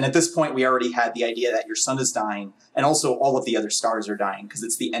happens. And at this point, we already had the idea that your sun is dying and also all of the other stars are dying because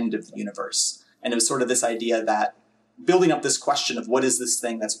it's the end of the universe. And it was sort of this idea that building up this question of what is this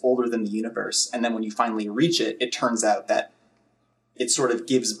thing that's older than the universe? And then when you finally reach it, it turns out that it sort of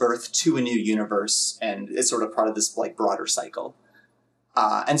gives birth to a new universe and it's sort of part of this like broader cycle.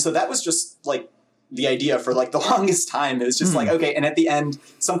 And so that was just like the idea for like the longest time. It was just like, okay, and at the end,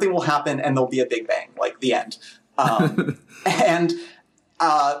 something will happen and there'll be a Big Bang, like the end.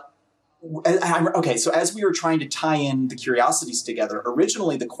 Okay, so as we were trying to tie in the curiosities together,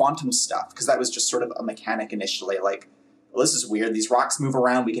 originally the quantum stuff, because that was just sort of a mechanic initially, like, well, this is weird. These rocks move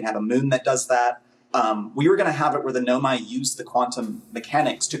around. We can have a moon that does that. We were going to have it where the Nomai used the quantum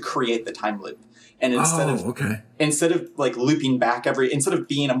mechanics to create the time loop. And instead of like looping back instead of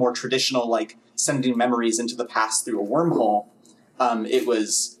being a more traditional, like sending memories into the past through a wormhole, it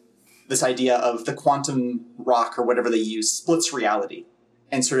was this idea of the quantum rock or whatever they use splits reality.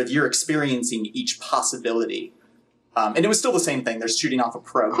 And sort of you're experiencing each possibility. And it was still the same thing. They're shooting off a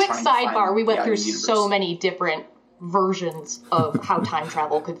probe. Quick sidebar, we went through so many different versions of how time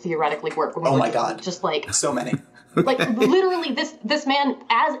travel could theoretically work. Oh my God. Just like... So many. Like literally this man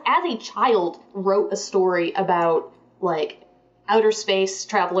as a child wrote a story about like outer space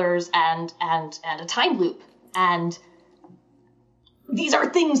travelers and a time loop, and these are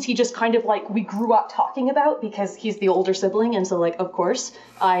things he just kind of like we grew up talking about because he's the older sibling, and so like of course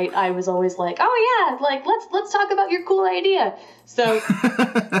I was always like, oh yeah, like let's talk about your cool idea. So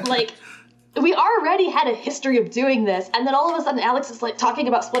like we already had a history of doing this, and then all of a sudden Alex is like talking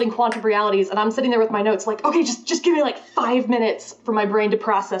about splitting quantum realities, and I'm sitting there with my notes like, okay, just give me like 5 minutes for my brain to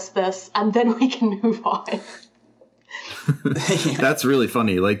process this, and then we can move on. That's really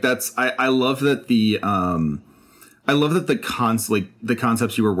funny. Like I love that the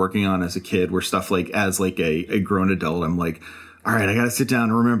concepts you were working on as a kid were stuff like as like a grown adult. I'm like, all right, I got to sit down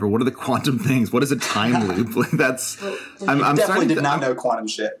and remember, what are the quantum things? What is a time loop? Like that's, I'm definitely did not know quantum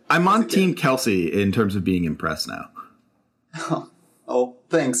shit. I'm on Team Kelsey in terms of being impressed now. Oh,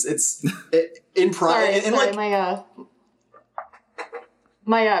 thanks. In pride. Sorry,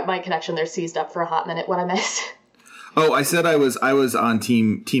 my connection there seized up for a hot minute. What I missed. Oh, I said I was on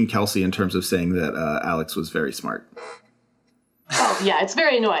Team Kelsey in terms of saying that Alex was very smart. Oh, yeah, it's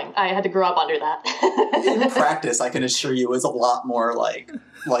very annoying. I had to grow up under that. In practice, I can assure you, it was a lot more like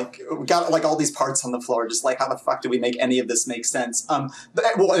we got like all these parts on the floor, just like how the fuck do we make any of this make sense? Maybe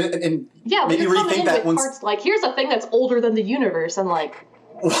rethink that once. Parts like, here's a thing that's older than the universe, and like,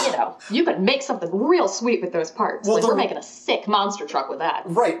 you know, you could make something real sweet with those parts. Well, like, we're making a sick monster truck with that.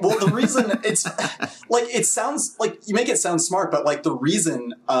 Right. Well, the reason it's like, it sounds like you make it sound smart, but like the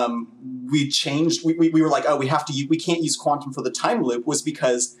reason we changed, we were like, oh, we can't use quantum for the time loop was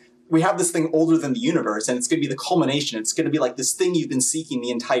because we have this thing older than the universe, and it's going to be the culmination. It's going to be like this thing you've been seeking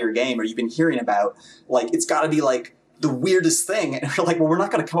the entire game, or you've been hearing about. Like, it's got to be like the weirdest thing. And we're like, well, we're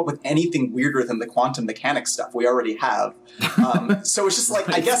not going to come up with anything weirder than the quantum mechanics stuff we already have. So it's just like,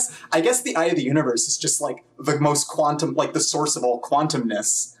 I guess the eye of the universe is just like the most quantum, like the source of all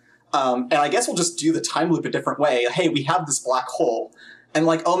quantumness. And I guess we'll just do the time loop a different way. Hey, we have this black hole, and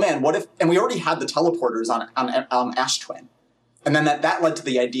like, oh man, what if, and we already had the teleporters on Ash Twin. And then that led to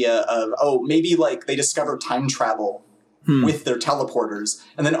the idea of, oh, maybe like they discovered time travel with their teleporters.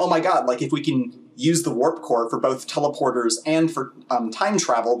 And then, oh my God, like if we can use the warp core for both teleporters and for time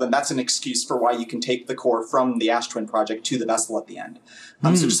travel, then that's an excuse for why you can take the core from the Ash Twin project to the vessel at the end.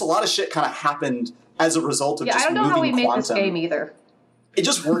 So just a lot of shit kind of happened as a result of just moving quantum. I don't know how we made this game either. It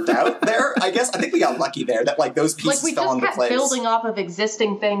just worked out there, I guess. I think we got lucky there that like those pieces fell into place. We just kept building off of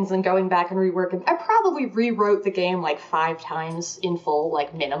existing things and going back and reworking. I probably rewrote the game like 5 times in full,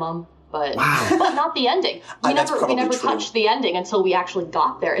 like minimum. But not the ending. We never touched the ending until we actually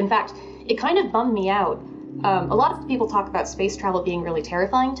got there. In fact, it kind of bummed me out. A lot of people talk about space travel being really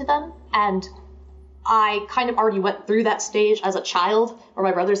terrifying to them, and I kind of already went through that stage as a child, where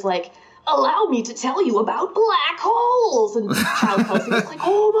my brother's like, allow me to tell you about black holes, and child Kelsey was like,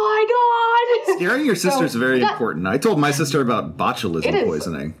 oh my God. Scaring your sister is very important. I told my sister about botulism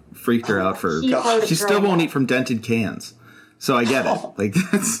poisoning. Freaked her out for... She still won't eat from dented cans. So I get it. Like,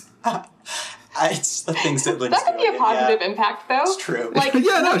 that's... It's the things that could be a positive impact, though. It's true. Like,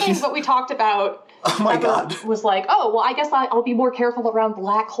 what we talked about was like, oh, well, I guess I'll be more careful around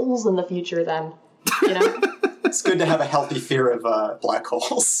black holes in the future then. You know? It's good to have a healthy fear of black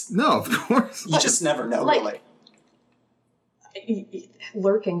holes. No, of course. You just never know, really.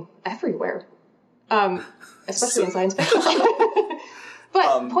 Lurking everywhere. Especially in science fiction.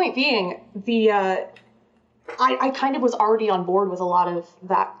 But point being, I kind of was already on board with a lot of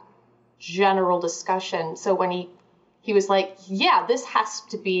that general discussion. So when he was like, yeah, this has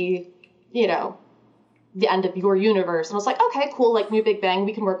to be, you know, the end of your universe. And I was like, okay, cool, like new Big Bang,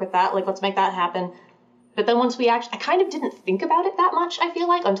 we can work with that. Like, let's make that happen. But then once I kind of didn't think about it that much, I feel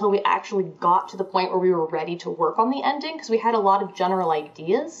like, until we actually got to the point where we were ready to work on the ending, because we had a lot of general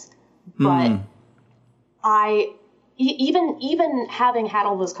ideas. But even having had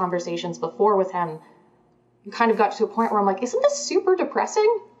all those conversations before with him, kind of got to a point where I'm like, isn't this super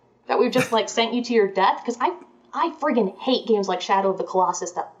depressing that we've just like sent you to your death? Because I friggin' hate games like Shadow of the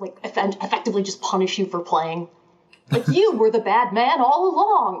Colossus that like effectively just punish you for playing. Like, you were the bad man all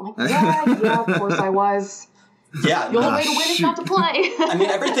along. Like, yeah, of course I was. Yeah. The only way to win is not to play. I mean,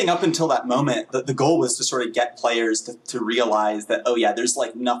 everything up until that moment, the goal was to sort of get players to realize that, oh yeah, there's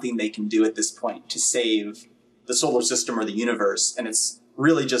like nothing they can do at this point to save the solar system or the universe. And it's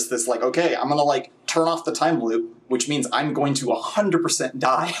really just this like, okay, I'm going to like turn off the time loop, which means I'm going to 100%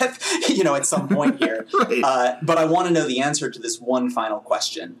 die, you know, at some point here. Right. But I want to know the answer to this one final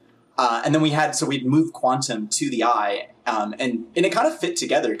question. And then we'd moved Quantum to the Eye, and it kind of fit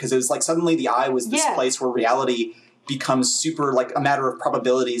together because it was like suddenly the Eye was this place where reality becomes super like a matter of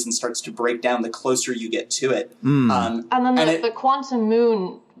probabilities and starts to break down the closer you get to it. And then the Quantum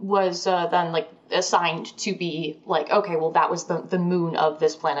Moon was then like assigned to be like, okay, well, that was the moon of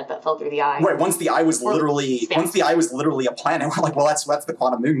this planet that fell through the Eye. Right. Once the Eye was literally a planet, we're like, well, that's the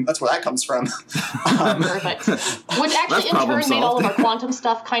quantum moon. That's where that comes from. Perfect. Which actually in turn made all of our quantum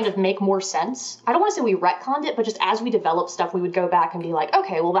stuff kind of make more sense. I don't want to say we retconned it, but just as we developed stuff, we would go back and be like,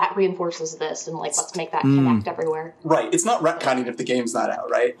 okay, well, that reinforces this, and like, let's make that connect everywhere. Right. It's not retconning if the game's not out,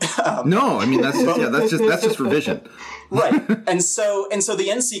 right? No, I mean that's just revision. Right. And so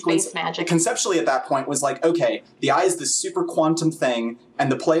the end sequence Space magic. Conceptually at that point was like, okay, the Eye is this super quantum thing,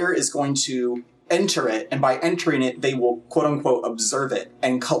 and the player is going to enter it, and by entering it, they will quote unquote observe it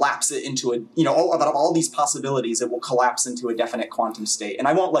and collapse it into a, you know, out of all these possibilities, it will collapse into a definite quantum state. And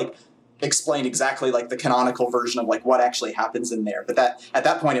I won't like explain exactly like the canonical version of like what actually happens in there, but that at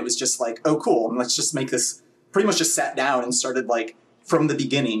that point it was just like, oh cool, and let's just make this, pretty much just sat down and started like from the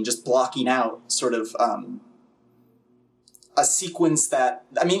beginning just blocking out sort of a sequence that,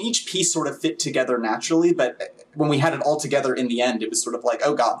 I mean, each piece sort of fit together naturally, but when we had it all together in the end, it was sort of like,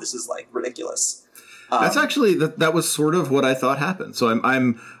 oh god, this is like ridiculous. That's actually that was sort of what I thought happened. So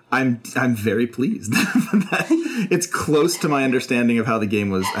I'm very pleased that it's close to my understanding of how the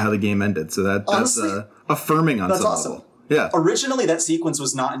game ended. So that's honestly, affirming on some awesome. level. Yeah. Originally, that sequence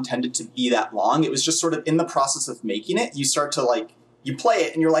was not intended to be that long. It was just sort of in the process of making it, you start to like, you play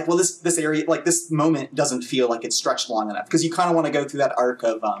it and you're like, well, this area, like this moment doesn't feel like it's stretched long enough, because you kind of want to go through that arc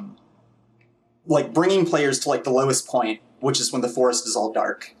of like bringing players to like the lowest point, which is when the forest is all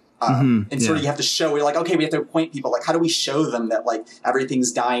dark. Sort of you have to show, we're like, okay, we have to appoint people. Like, how do we show them that like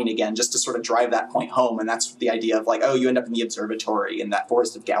everything's dying again, just to sort of drive that point home? And that's the idea of like, oh, you end up in the observatory in that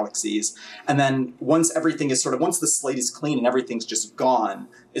forest of galaxies. And then once everything is once the slate is clean and everything's just gone,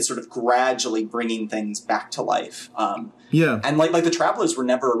 it's sort of gradually bringing things back to life. And like the Travelers were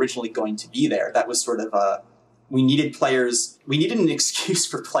never originally going to be there. That was sort of we needed an excuse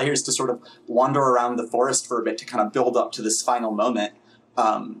for players to sort of wander around the forest for a bit to kind of build up to this final moment.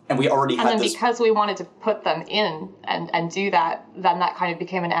 And we already had this. And then because we wanted to put them in and do that, then that kind of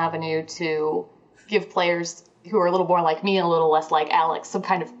became an avenue to give players who are a little more like me and a little less like Alex some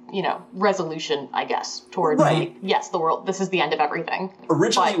kind of, you know, resolution, I guess, towards like, yes, the world, this is the end of everything.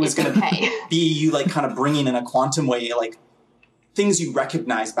 Originally it was going to be you like kind of bringing in a quantum way, like things you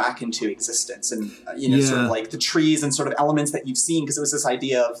recognize back into existence, and, you know, sort of like the trees and sort of elements that you've seen, because it was this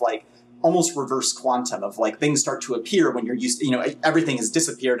idea of like, almost reverse quantum of like things start to appear when you're used to, you know, everything has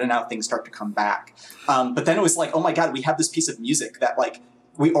disappeared and now things start to come back. But then it was like, oh my God, we have this piece of music that like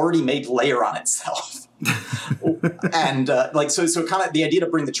we already made layer on itself. And like, so kind of the idea to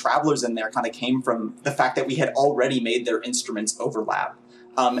bring the Travelers in there kind of came from the fact that we had already made their instruments overlap.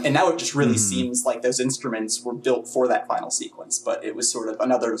 And now it just really seems like those instruments were built for that final sequence, but it was sort of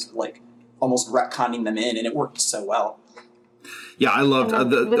another like almost retconning them in, and it worked so well. Yeah, I loved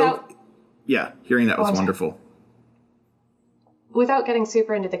hearing that was wonderful. Without getting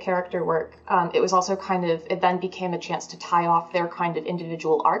super into the character work, it was also kind of, it then became a chance to tie off their kind of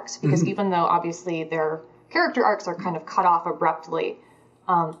individual arcs, because even though obviously their character arcs are kind of cut off abruptly,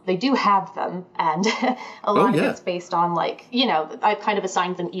 they do have them, and a lot of it's based on like, you know, I've kind of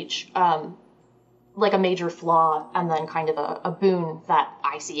assigned them each like a major flaw and then kind of a boon that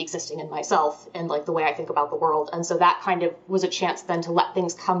I see existing in myself and like the way I think about the world. And so that kind of was a chance then to let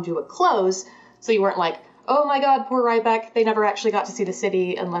things come to a close. So you weren't like, oh my god, poor Rybeck, they never actually got to see the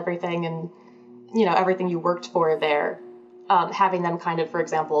city and everything, and, you know, everything you worked for there. Having them kind of, for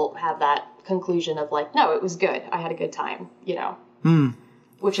example, have that conclusion of like, no, it was good, I had a good time, you know.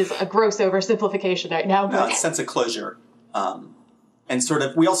 Which is a gross oversimplification right now. No, a sense of closure. And sort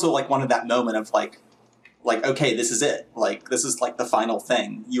of, we also like wanted that moment of like, okay, this is it. Like, this is like the final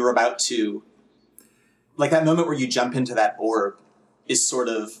thing. You're about to, like that moment where you jump into that orb is sort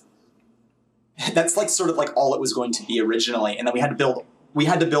of, that's like sort of like all it was going to be originally. And then we had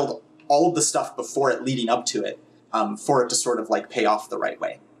to build all of the stuff before it leading up to it, for it to sort of like pay off the right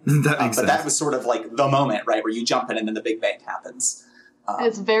way. That makes sense. That was sort of like the moment, right, where you jump in and then the big bang happens.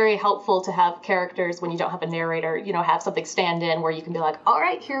 It's very helpful to have characters when you don't have a narrator, you know, have something stand in where you can be like, all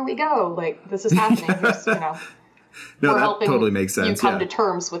right, here we go. Like, this is happening. Here's, you know, no, that totally makes sense. You come to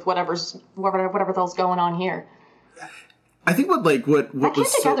terms with whatever else going on here. I think what that came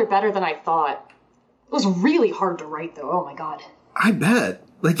together better than I thought. It was really hard to write, though. Oh my god. I bet.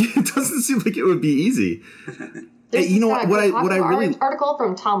 Like, it doesn't seem like it would be easy. You know what I really article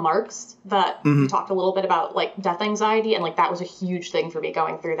from Tom Marks that talked a little bit about like death anxiety, and like that was a huge thing for me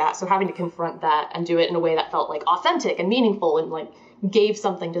going through that. So having to confront that and do it in a way that felt like authentic and meaningful and like gave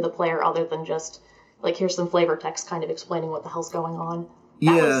something to the player other than just like here's some flavor text kind of explaining what the hell's going on.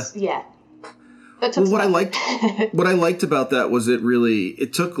 That took what I liked about that was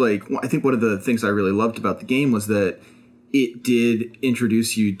it took like, I think one of the things I really loved about the game was that it did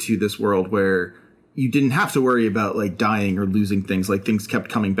introduce you to this world where you didn't have to worry about like dying or losing things. Like things kept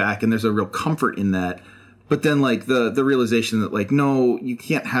coming back, and there's a real comfort in that. But then like the realization that like, no, you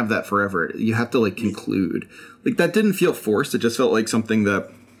can't have that forever. You have to like conclude. Like that didn't feel forced. It just felt like something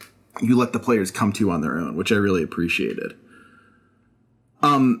that you let the players come to on their own, which I really appreciated.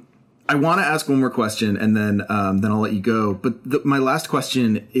 I want to ask one more question, and then I'll let you go. But my last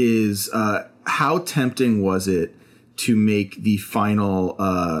question is, how tempting was it to make the final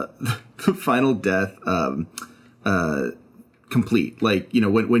death complete? Like, you know,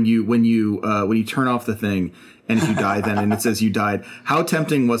 when you turn off the thing and if you die then and it says you died, how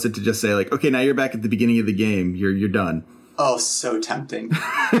tempting was it to just say like, okay, now you're back at the beginning of the game, you're done? Oh, so tempting.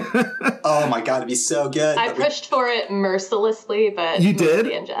 Oh my god, it'd be so good. I pushed for it mercilessly, but you did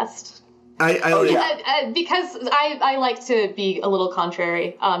in jest. Because I like to be a little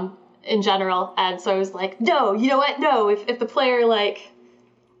contrary in general, and so I was like, no, you know what? No, if the player like,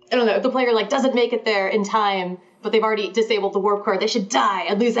 I don't know, if the player like doesn't make it there in time, but they've already disabled the warp core, they should die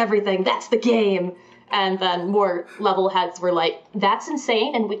and lose everything. That's the game. And then more level heads were like, that's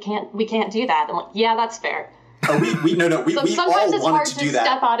insane, and we can't do that. I'm like, yeah, that's fair. Oh, we all wanted to do that.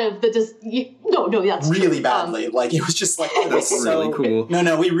 Step out of the no, that's really true. badly. Like it was just like, oh, that's so really cool.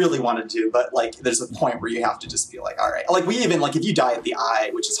 No, we really wanted to, but like, there's a point where you have to just be like, all right. Like we even like if you die at the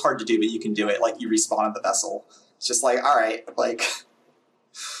eye, which is hard to do, but you can do it. Like you respawn at the vessel. It's just like, all right, like,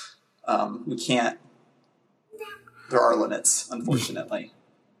 we can't. There are limits, unfortunately.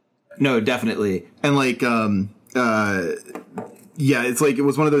 No, definitely, and like, yeah, it's like it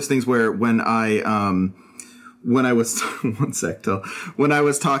was one of those things where when I was one sec till when I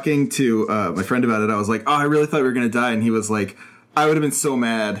was talking to my friend about it, I was like, oh, I really thought we were gonna die, and he was like, I would have been so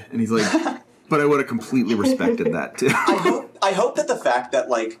mad, and he's like, but I would have completely respected that too. I hope that the fact that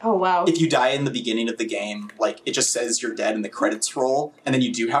like, oh wow, if you die in the beginning of the game, like it just says you're dead and the credits roll, and then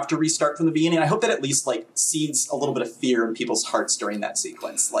you do have to restart from the beginning. I hope that at least like seeds a little bit of fear in people's hearts during that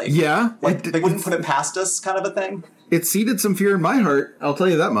sequence. Like, yeah, like they wouldn't put it past us, kind of a thing. It seeded some fear in my heart. I'll tell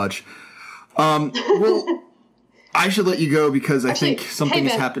you that much. Well. I should let you go because I think something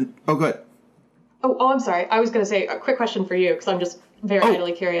has happened. Oh, go ahead. Oh, I'm sorry. I was going to say a quick question for you because I'm just very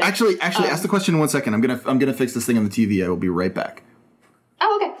idly curious. Actually, ask the question in 1 second. I'm gonna fix this thing on the TV. I will be right back.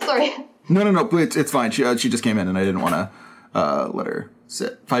 Oh, okay. Sorry. No. It's fine. She just came in and I didn't want to let her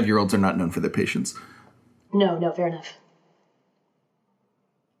sit. 5-year-olds are not known for their patience. No, fair enough.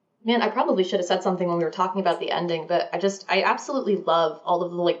 Man, I probably should have said something when we were talking about the ending, but I absolutely love all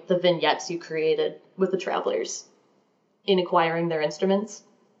of the vignettes you created with the travelers in acquiring their instruments.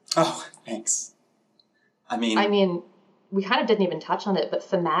 Oh, thanks. I mean, we kind of didn't even touch on it, but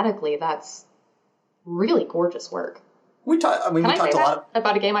thematically, that's really gorgeous work. We talked a lot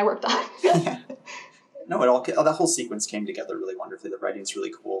about a game I worked on. Yeah. No, that whole sequence came together really wonderfully. The writing's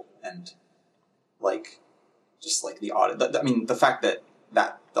really cool, and like, just like the audit. I mean, the fact that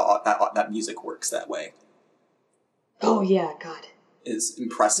music works that way. Oh yeah, God. Is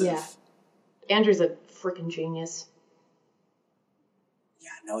impressive. Yeah. Andrew's a freaking genius. Yeah,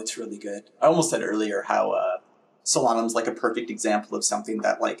 no, it's really good. I almost said earlier how Solanum's like a perfect example of something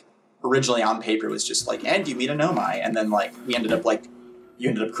that like originally on paper was just like, and you meet a Nomai, and then like we ended up like you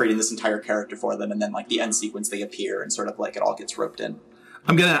ended up creating this entire character for them, and then like the end sequence they appear and sort of like it all gets roped in.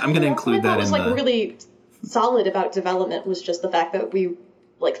 I'm gonna include that in what was like really solid about development was just the fact that we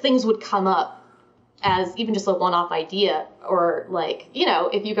like things would come up as even just a one-off idea, or like, you know,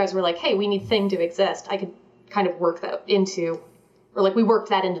 if you guys were like, hey, we need Thing to exist, I could kind of work that into, or like we worked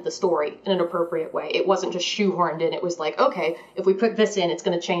that into the story in an appropriate way. It wasn't just shoehorned in. It was like, okay, if we put this in, it's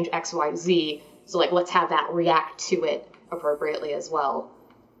going to change X, Y, Z. So like, let's have that react to it appropriately as well.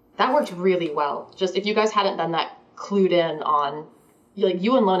 That worked really well. Just if you guys hadn't done that, clued in on, like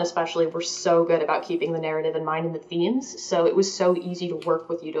you and Lone especially were so good about keeping the narrative in mind and the themes. So it was so easy to work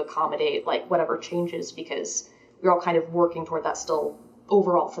with you to accommodate like whatever changes, because we were all kind of working toward that still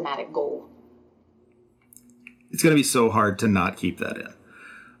overall thematic goal. It's going to be so hard to not keep that in.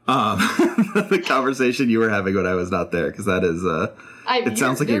 The conversation you were having when I was not there, because that is, it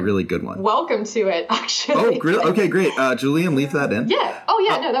sounds like a really good one. Welcome to it, actually. Oh, okay, great. Julian, leave that in. Yeah. Oh,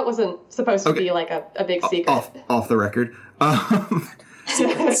 yeah, no, that wasn't supposed to be like a big secret. Off the record.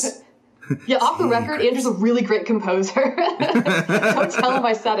 Yeah, off the record, Andrew's a really great composer. Don't tell him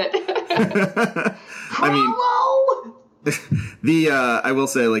I said it. Hello! I will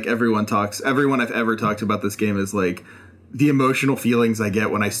say, like, everyone I've ever talked about this game is like, the emotional feelings I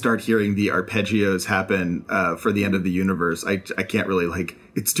get when I start hearing the arpeggios happen for the end of the universe. I can't really, like,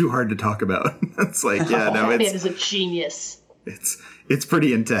 it's too hard to talk about. It's like, yeah, no, that man is a genius. It's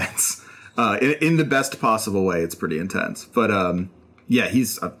pretty intense. In the best possible way, it's pretty intense. But, yeah,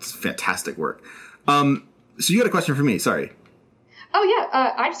 it's fantastic work. So you got a question for me, sorry. Oh,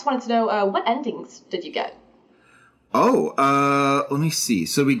 yeah, I just wanted to know, what endings did you get? Oh, let me see.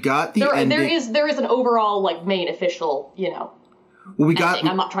 So we got the ending. There is an overall, like, main official, you know, ending.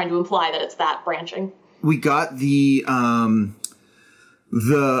 I'm not trying to imply that it's that branching. We got the ending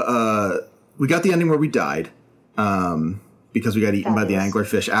where we died, because we got eaten by the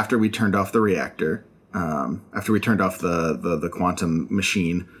anglerfish after we turned off the reactor, after we turned off the quantum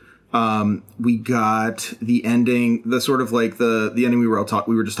machine. We got the ending, the sort of like the ending we were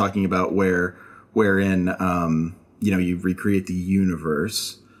just talking about, wherein, you know, you recreate the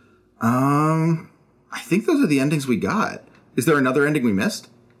universe. I think those are the endings we got. Is there another ending we missed?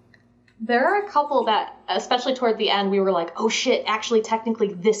 There are a couple that, especially toward the end, we were like, oh shit, actually,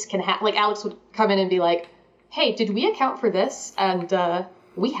 technically this can happen. Like, Alex would come in and be like, hey, did we account for this? And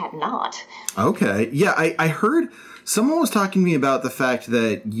we had not. Okay. Yeah, I heard someone was talking to me about the fact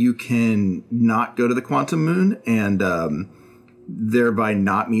that you can not go to the quantum moon and thereby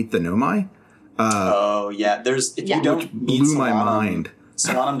not meet the Nomai. Yeah. You don't meet blew Solanum, my mind.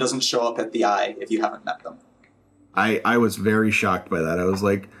 Solanum doesn't show up at the Eye if you haven't met them. I was very shocked by that. I was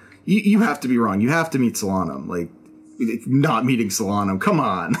like, you have to be wrong. You have to meet Solanum. Like, not meeting Solanum. Come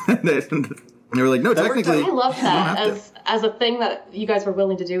on. They were like, no, technically. I love that as a thing that you guys were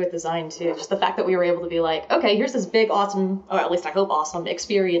willing to do with design, too. Just the fact that we were able to be like, okay, here's this big, awesome, or at least I hope awesome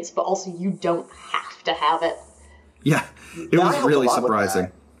experience, but also you don't have to have it. Yeah, it was really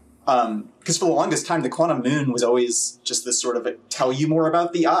surprising. Because for the longest time, the quantum moon was always just this sort of tell you more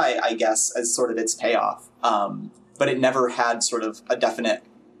about the Eye, I guess, as sort of its payoff. But it never had sort of a definite,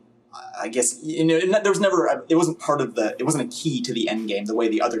 I guess, you know, there was never, it wasn't it wasn't a key to the end game the way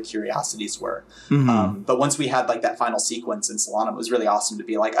the other curiosities were. Mm-hmm. But once we had like that final sequence in Solanum, it was really awesome to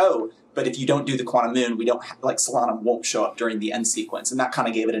be like, oh, but if you don't do the quantum moon, Solanum won't show up during the end sequence. And that kind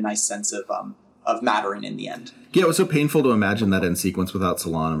of gave it a nice sense of mattering in the end. Yeah, it was so painful to imagine that end sequence without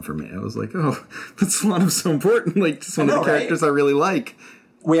Solanum for me. I was like, oh, but Solanum's so important. Like, it's one of the characters I really like.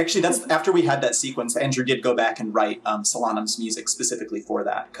 That's after we had that sequence, Andrew did go back and write Solanum's music specifically for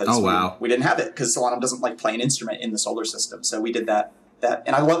that. Because we didn't have it, because Solanum doesn't like play an instrument in the solar system. So we did that.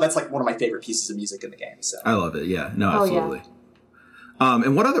 And that's like one of my favorite pieces of music in the game. So I love it. Yeah, no, absolutely. Yeah.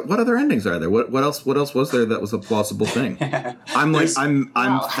 And what other endings are there? What else was there that was a plausible thing?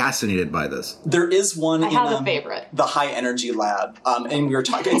 I'm fascinated by this. There is one. I have a favorite. The high energy lab, and we were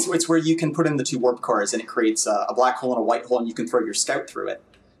talking. It's where you can put in the two warp cores, and it creates a black hole and a white hole, and you can throw your scout through it,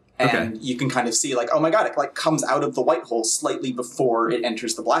 and you can kind of see like, oh my god, it like comes out of the white hole slightly before it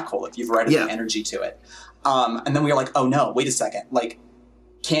enters the black hole if you've routed the energy to it. And then we were like, oh no, wait a second, like.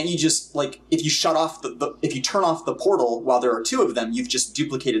 Can't you just, like, if you shut off if you turn off the portal while there are two of them, you've just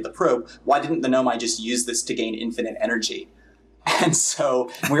duplicated the probe. Why didn't the Nomai just use this to gain infinite energy? And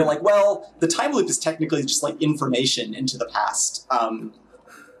so we were like, well, the time loop is technically just like information into the past.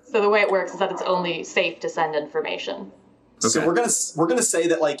 So the way it works is that it's only safe to send information. Okay. So we're gonna say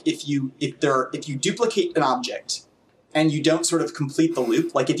that like if you duplicate an object and you don't sort of complete the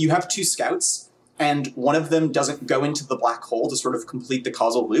loop, like if you have two scouts and one of them doesn't go into the black hole to sort of complete the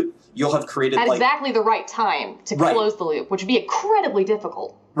causal loop, you'll have created at exactly the right time to close the loop, which would be incredibly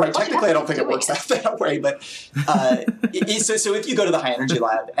difficult. Right, technically I don't think it works that way, but so if you go to the high energy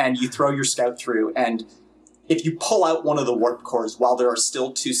lab and you throw your scout through, and if you pull out one of the warp cores while there are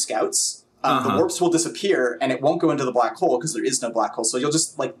still two scouts, the warps will disappear and it won't go into the black hole because there is no black hole. So you'll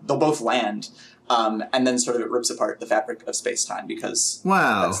just they'll both land. And then sort of it rips apart the fabric of space-time because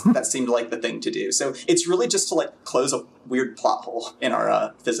that seemed like the thing to do. So it's really just to close a weird plot hole in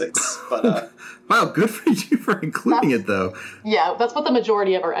our physics. But wow, good for you for including it though. Yeah, that's what the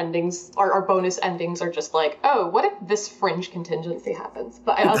majority of our endings, our bonus endings, are just like. Oh, what if this fringe contingency happens?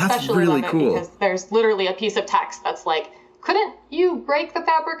 But I especially really love cool. it because there's literally a piece of text that's like, couldn't you break the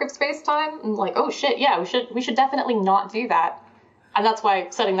fabric of space-time? And oh shit, yeah, we should definitely not do that. And that's why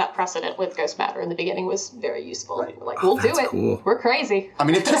setting that precedent with Ghost Matter in the beginning was very useful. Right. We're we'll do it. Cool. We're crazy. I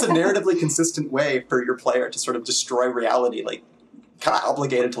mean, if there's a narratively consistent way for your player to sort of destroy reality, kind of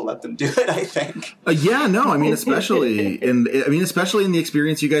obligated to let them do it, I think. Yeah, no, I mean, especially in the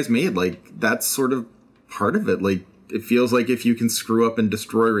experience you guys made, that's sort of part of it. It feels like if you can screw up and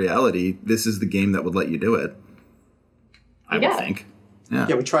destroy reality, this is the game that would let you do it. I would think.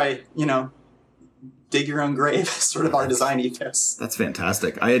 Yeah, we try, dig your own grave, sort of our design ethos. That's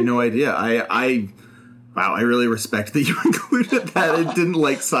fantastic. I had no idea. Wow, I really respect that you included that. It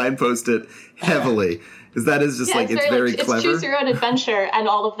didn't signpost it heavily. Because that is just it's very clever. It's choose your own adventure, and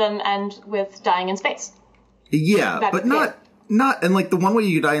all of them end with dying in space. Yeah, but not, and the one way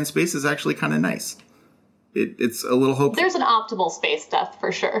you die in space is actually kind of nice. It's a little hopeful. There's an optimal space death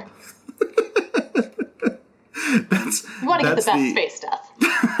for sure. You want to get the best space death.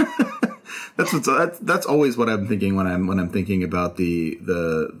 That's always what I'm thinking when I'm thinking about the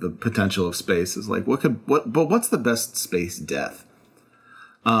potential of space is what's the best space death?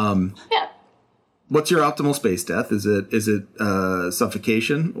 Yeah. What's your optimal space death? Is it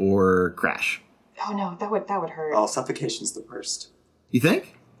suffocation or crash? Oh no, that would hurt. Oh, suffocation's the worst. You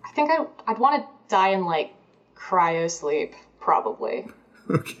think? I think I'd want to die in cryo sleep, probably.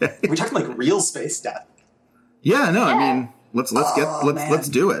 Okay. We're talking real space death. Yeah, no, I mean let's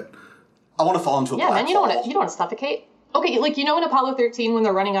do it. I want to fall into a black hole. Yeah, man, you don't want to suffocate. Okay, in Apollo 13 when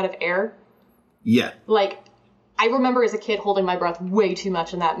they're running out of air? Yeah. I remember as a kid holding my breath way too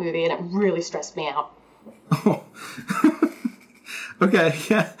much in that movie, and it really stressed me out. Oh. Okay,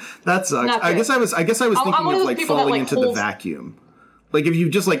 yeah, that sucks. I guess I was thinking of falling into the vacuum. If you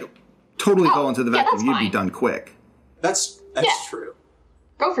just totally fall into the vacuum, you'd be done quick. That's true.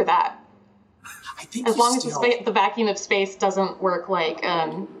 Go for that. I think as long as the vacuum of space doesn't work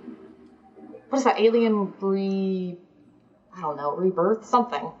what is that, Alien Rebirth?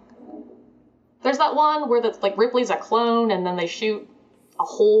 Something. There's that one where Ripley's a clone and then they shoot a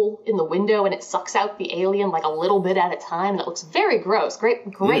hole in the window and it sucks out the alien a little bit at a time, and it looks very gross.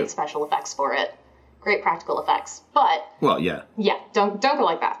 Great special effects for it. Great practical effects. But yeah, don't go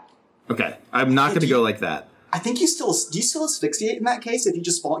like that. Okay. I'm not going to go like that. I think do you still asphyxiate in that case if you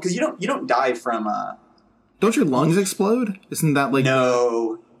just fall, because you don't die from Don't your lungs explode? Isn't that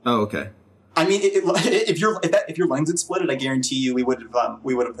No. Oh, okay. I mean, if your lungs exploded, I guarantee you we would have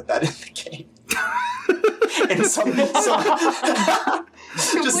put that in the game. And complete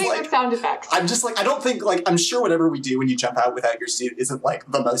with sound effects. I'm just I don't think I'm sure whatever we do when you jump out without your suit isn't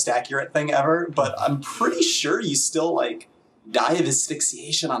the most accurate thing ever, but I'm pretty sure you still die of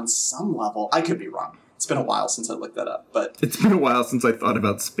asphyxiation on some level. I could be wrong. It's been a while since I looked that up, but it's been a while since I thought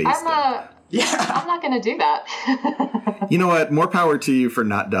about space. I'm not going to do that. You know what? More power to you for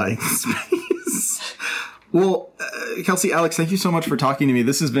not dying in space. Well, Kelsey, Alex, thank you so much for talking to me.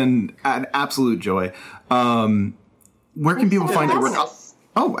 This has been an absolute joy. Where can people find your work?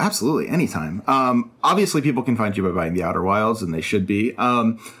 Oh, absolutely. Anytime. Obviously, people can find you by buying The Outer Wilds, and they should be.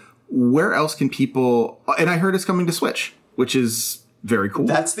 Where else can people... And I heard it's coming to Switch, which is very cool.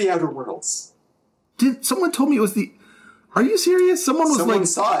 That's The Outer Worlds. Someone told me it was the... Are you serious? Someone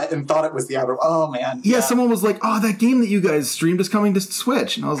saw it and thought it was The Outer... Oh, man. Yeah, someone was like, oh, that game that you guys streamed is coming to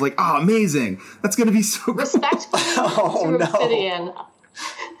Switch. And I was like, oh, amazing. That's going to be so Respect to Obsidian.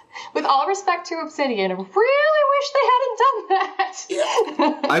 With all respect to Obsidian, I really wish they hadn't done that.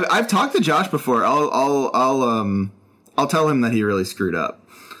 Yeah. I've talked to Josh before. I'll tell him that he really screwed up.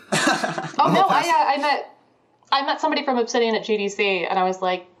 I met somebody from Obsidian at GDC, and I was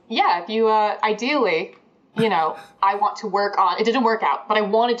like, yeah, if you ideally, I want to work on. It didn't work out, but I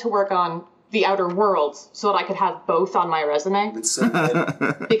wanted to work on The Outer Worlds so that I could have both on my resume. That's so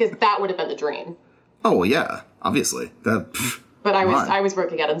good. Because that would have been the dream. Oh well, yeah, obviously that. But I was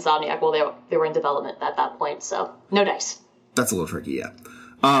working at Insomniac while they were in development at that point, so no dice. That's a little tricky, yeah.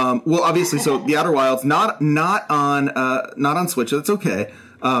 Well, obviously, so The Outer Wilds not on Switch. That's okay.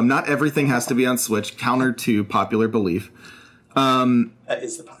 Not everything has to be on Switch, counter to popular belief. That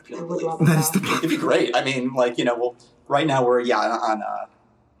is the popular belief. That is the popular. It'd be great. I mean, like, well, right now we're on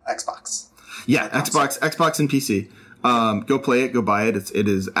Xbox. Yeah, Xbox and PC. Go play it. Go buy it. It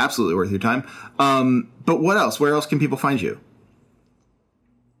is absolutely worth your time. But what else? Where else can people find you?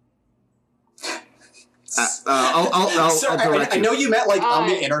 I'll direct you. I know you meant like on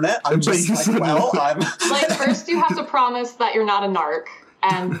the internet. I'm just like, well, I'm like, first you have to promise that you're not a narc,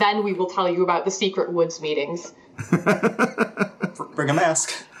 and then we will tell you about the secret woods meetings. Bring a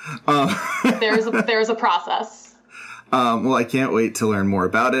mask. There's a process. Well, I can't wait to learn more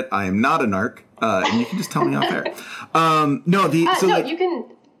about it. I am not a narc, and you can just tell me off air. You can.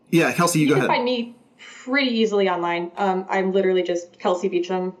 Yeah, Kelsey, you go ahead. You can find me pretty easily online. I'm literally just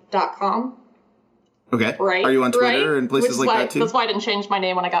kelseybeacham.com. Okay. Right. Are you on Twitter and places like that too? That's why I didn't change my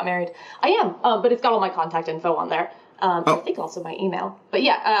name when I got married. I am, but it's got all my contact info on there. I think also my email. But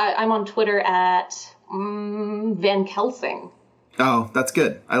yeah, I'm on Twitter at Van Kelsing. Oh, that's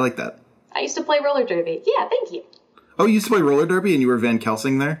good. I like that. I used to play roller derby. Yeah, thank you. Oh, you used to play roller derby and you were Van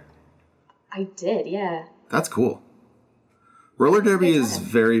Kelsing there? I did, yeah. That's cool. Roller derby is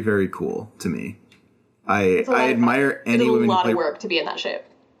very, very cool to me. I admire any women who play. It's a lot of work to be in that shape.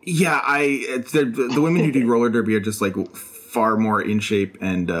 Yeah, the women who do roller derby are just like far more in shape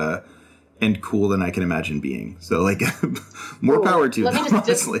and cool than I can imagine being. So like, more power to them,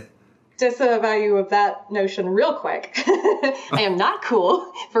 honestly. Disavow you of that notion real quick. I am not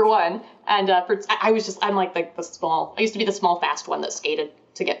cool for one, and I'm like the small. I used to be the small fast one that skated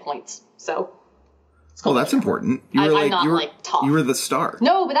to get points. So. Oh, that's important. You were tall. You were the star.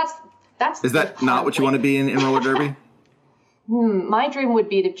 No, but that's. Is that not what you want to be in roller derby? My dream would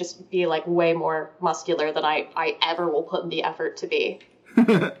be to just be like way more muscular than I ever will put in the effort to be.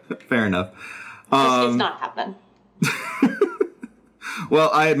 Fair enough. It's not happening.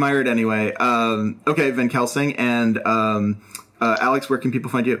 Well, I admire it anyway. Okay, Van Kelsing and Alex, where can people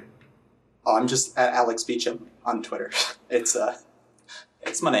find you? Oh, I'm just at Alex Beacham on Twitter. It's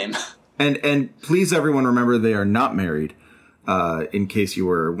my name. And please, everyone, remember they are not married. In case you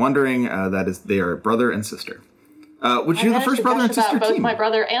were wondering, they are brother and sister. Which you're the first brother and sister both team. My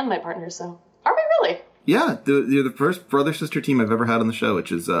brother and my partner. So are we really? Yeah, you're the first brother sister team I've ever had on the show,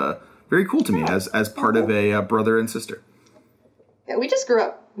 which is very cool to me as part of a brother and sister. Yeah, we just grew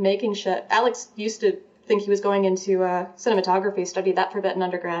up making shit. Alex used to think he was going into cinematography, studied that for a bit in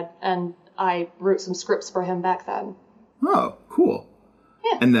undergrad, and I wrote some scripts for him back then. Oh, cool.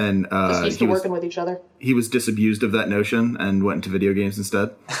 Yeah. And then just used to working with each other. He was disabused of that notion and went into video games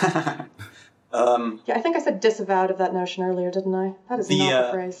instead. Yeah, I think I said disavowed of that notion earlier, didn't I? That is not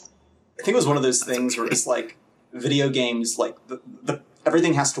the phrase. I think it was one of those things where it's like video games, like the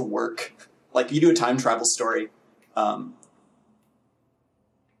everything has to work. Like you do a time travel story,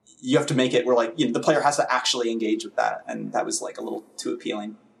 you have to make it where like the player has to actually engage with that, and that was like a little too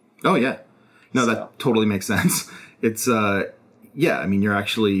appealing. Oh yeah, no, that totally makes sense. It's yeah, I mean you're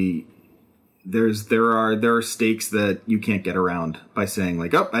actually. There are stakes that you can't get around by saying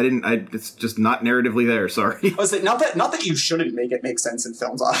like, oh, it's just not narratively there. Sorry. Was it not that you shouldn't make it make sense in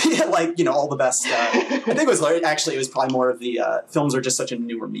films? Like, all the best. I think it was probably more of the films are just such a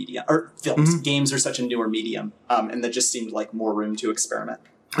newer medium, or games are such a newer medium. And there just seemed like more room to experiment.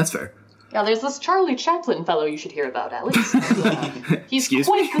 That's fair. Yeah, there's this Charlie Chaplin fellow you should hear about, Alex. He's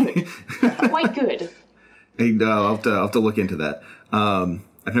quite good. Quite good. Hey, I'll have to look into that.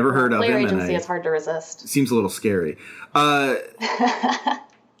 I've never heard of him. Player agency is hard to resist. Seems a little scary. Well,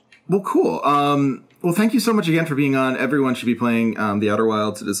 cool. Well, thank you so much again for being on. Everyone should be playing The Outer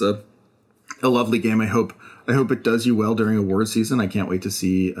Wilds. It is a lovely game. I hope it does you well during award season. I can't wait to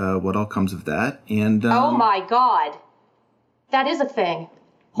see what all comes of that. And oh my god, that is a thing.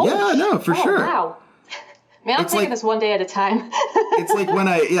 Holy no, for sure. Wow. Man, I'm taking this one day at a time. It's like when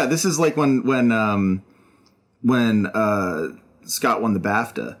this is like when Scott won the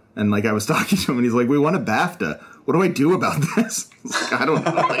BAFTA, and like I was talking to him, and he's like, "We won a BAFTA. What do I do about this?" I was like, I don't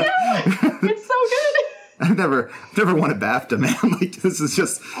know. Like, it's so good. I've never won a BAFTA, man. Like this is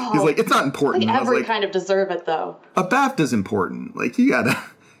just. He's like, it's not important. Every kind of deserve it though. A BAFTA's important. Like you gotta.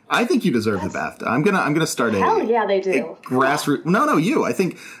 I think you deserve the BAFTA. I'm gonna start Hell yeah, they do. Grassroots. No, you. I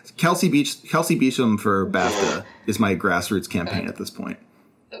think Kelsey Beacham for BAFTA is my grassroots campaign at this point.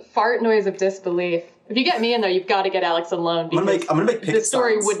 Fart noise of disbelief. If you get me in there, you've got to get Alex alone. I'm gonna make this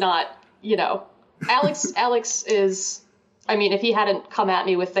story would not, Alex is. I mean, if he hadn't come at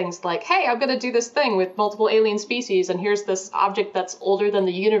me with things like, "Hey, I'm gonna do this thing with multiple alien species, and here's this object that's older than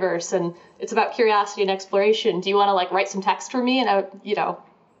the universe, and it's about curiosity and exploration. Do you want to write some text for me?" And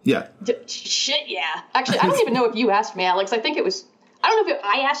Yeah. Shit, yeah. Actually, I don't even know if you asked me, Alex. I don't know if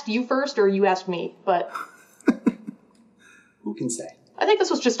I asked you first or you asked me, but... Who can say? I think this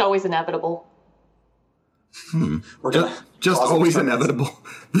was just always inevitable. We're gonna just always inevitable.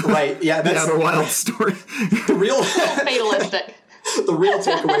 Right, yeah. That's the Outer Wilds story. The real... Fatalistic. The real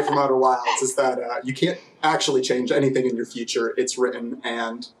takeaway from Outer Wilds is that you can't actually change anything in your future. It's written,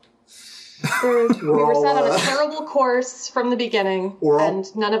 and... We were set on a terrible course from the beginning, and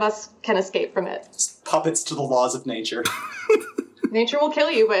none of us can escape from it. Puppets to the laws of nature. Nature will kill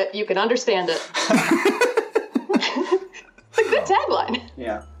you, but you can understand it. It's a good tagline.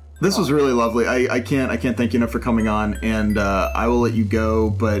 Yeah. This was really lovely. I can't thank you enough for coming on, and I will let you go,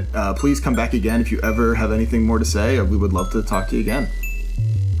 but please come back again if you ever have anything more to say. We would love to talk to you again.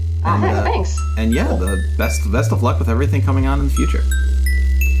 Thanks. And yeah, the best of luck with everything coming on in the future.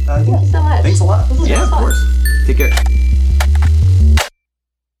 Thank you so much. Thanks a lot. This was of course. Take care.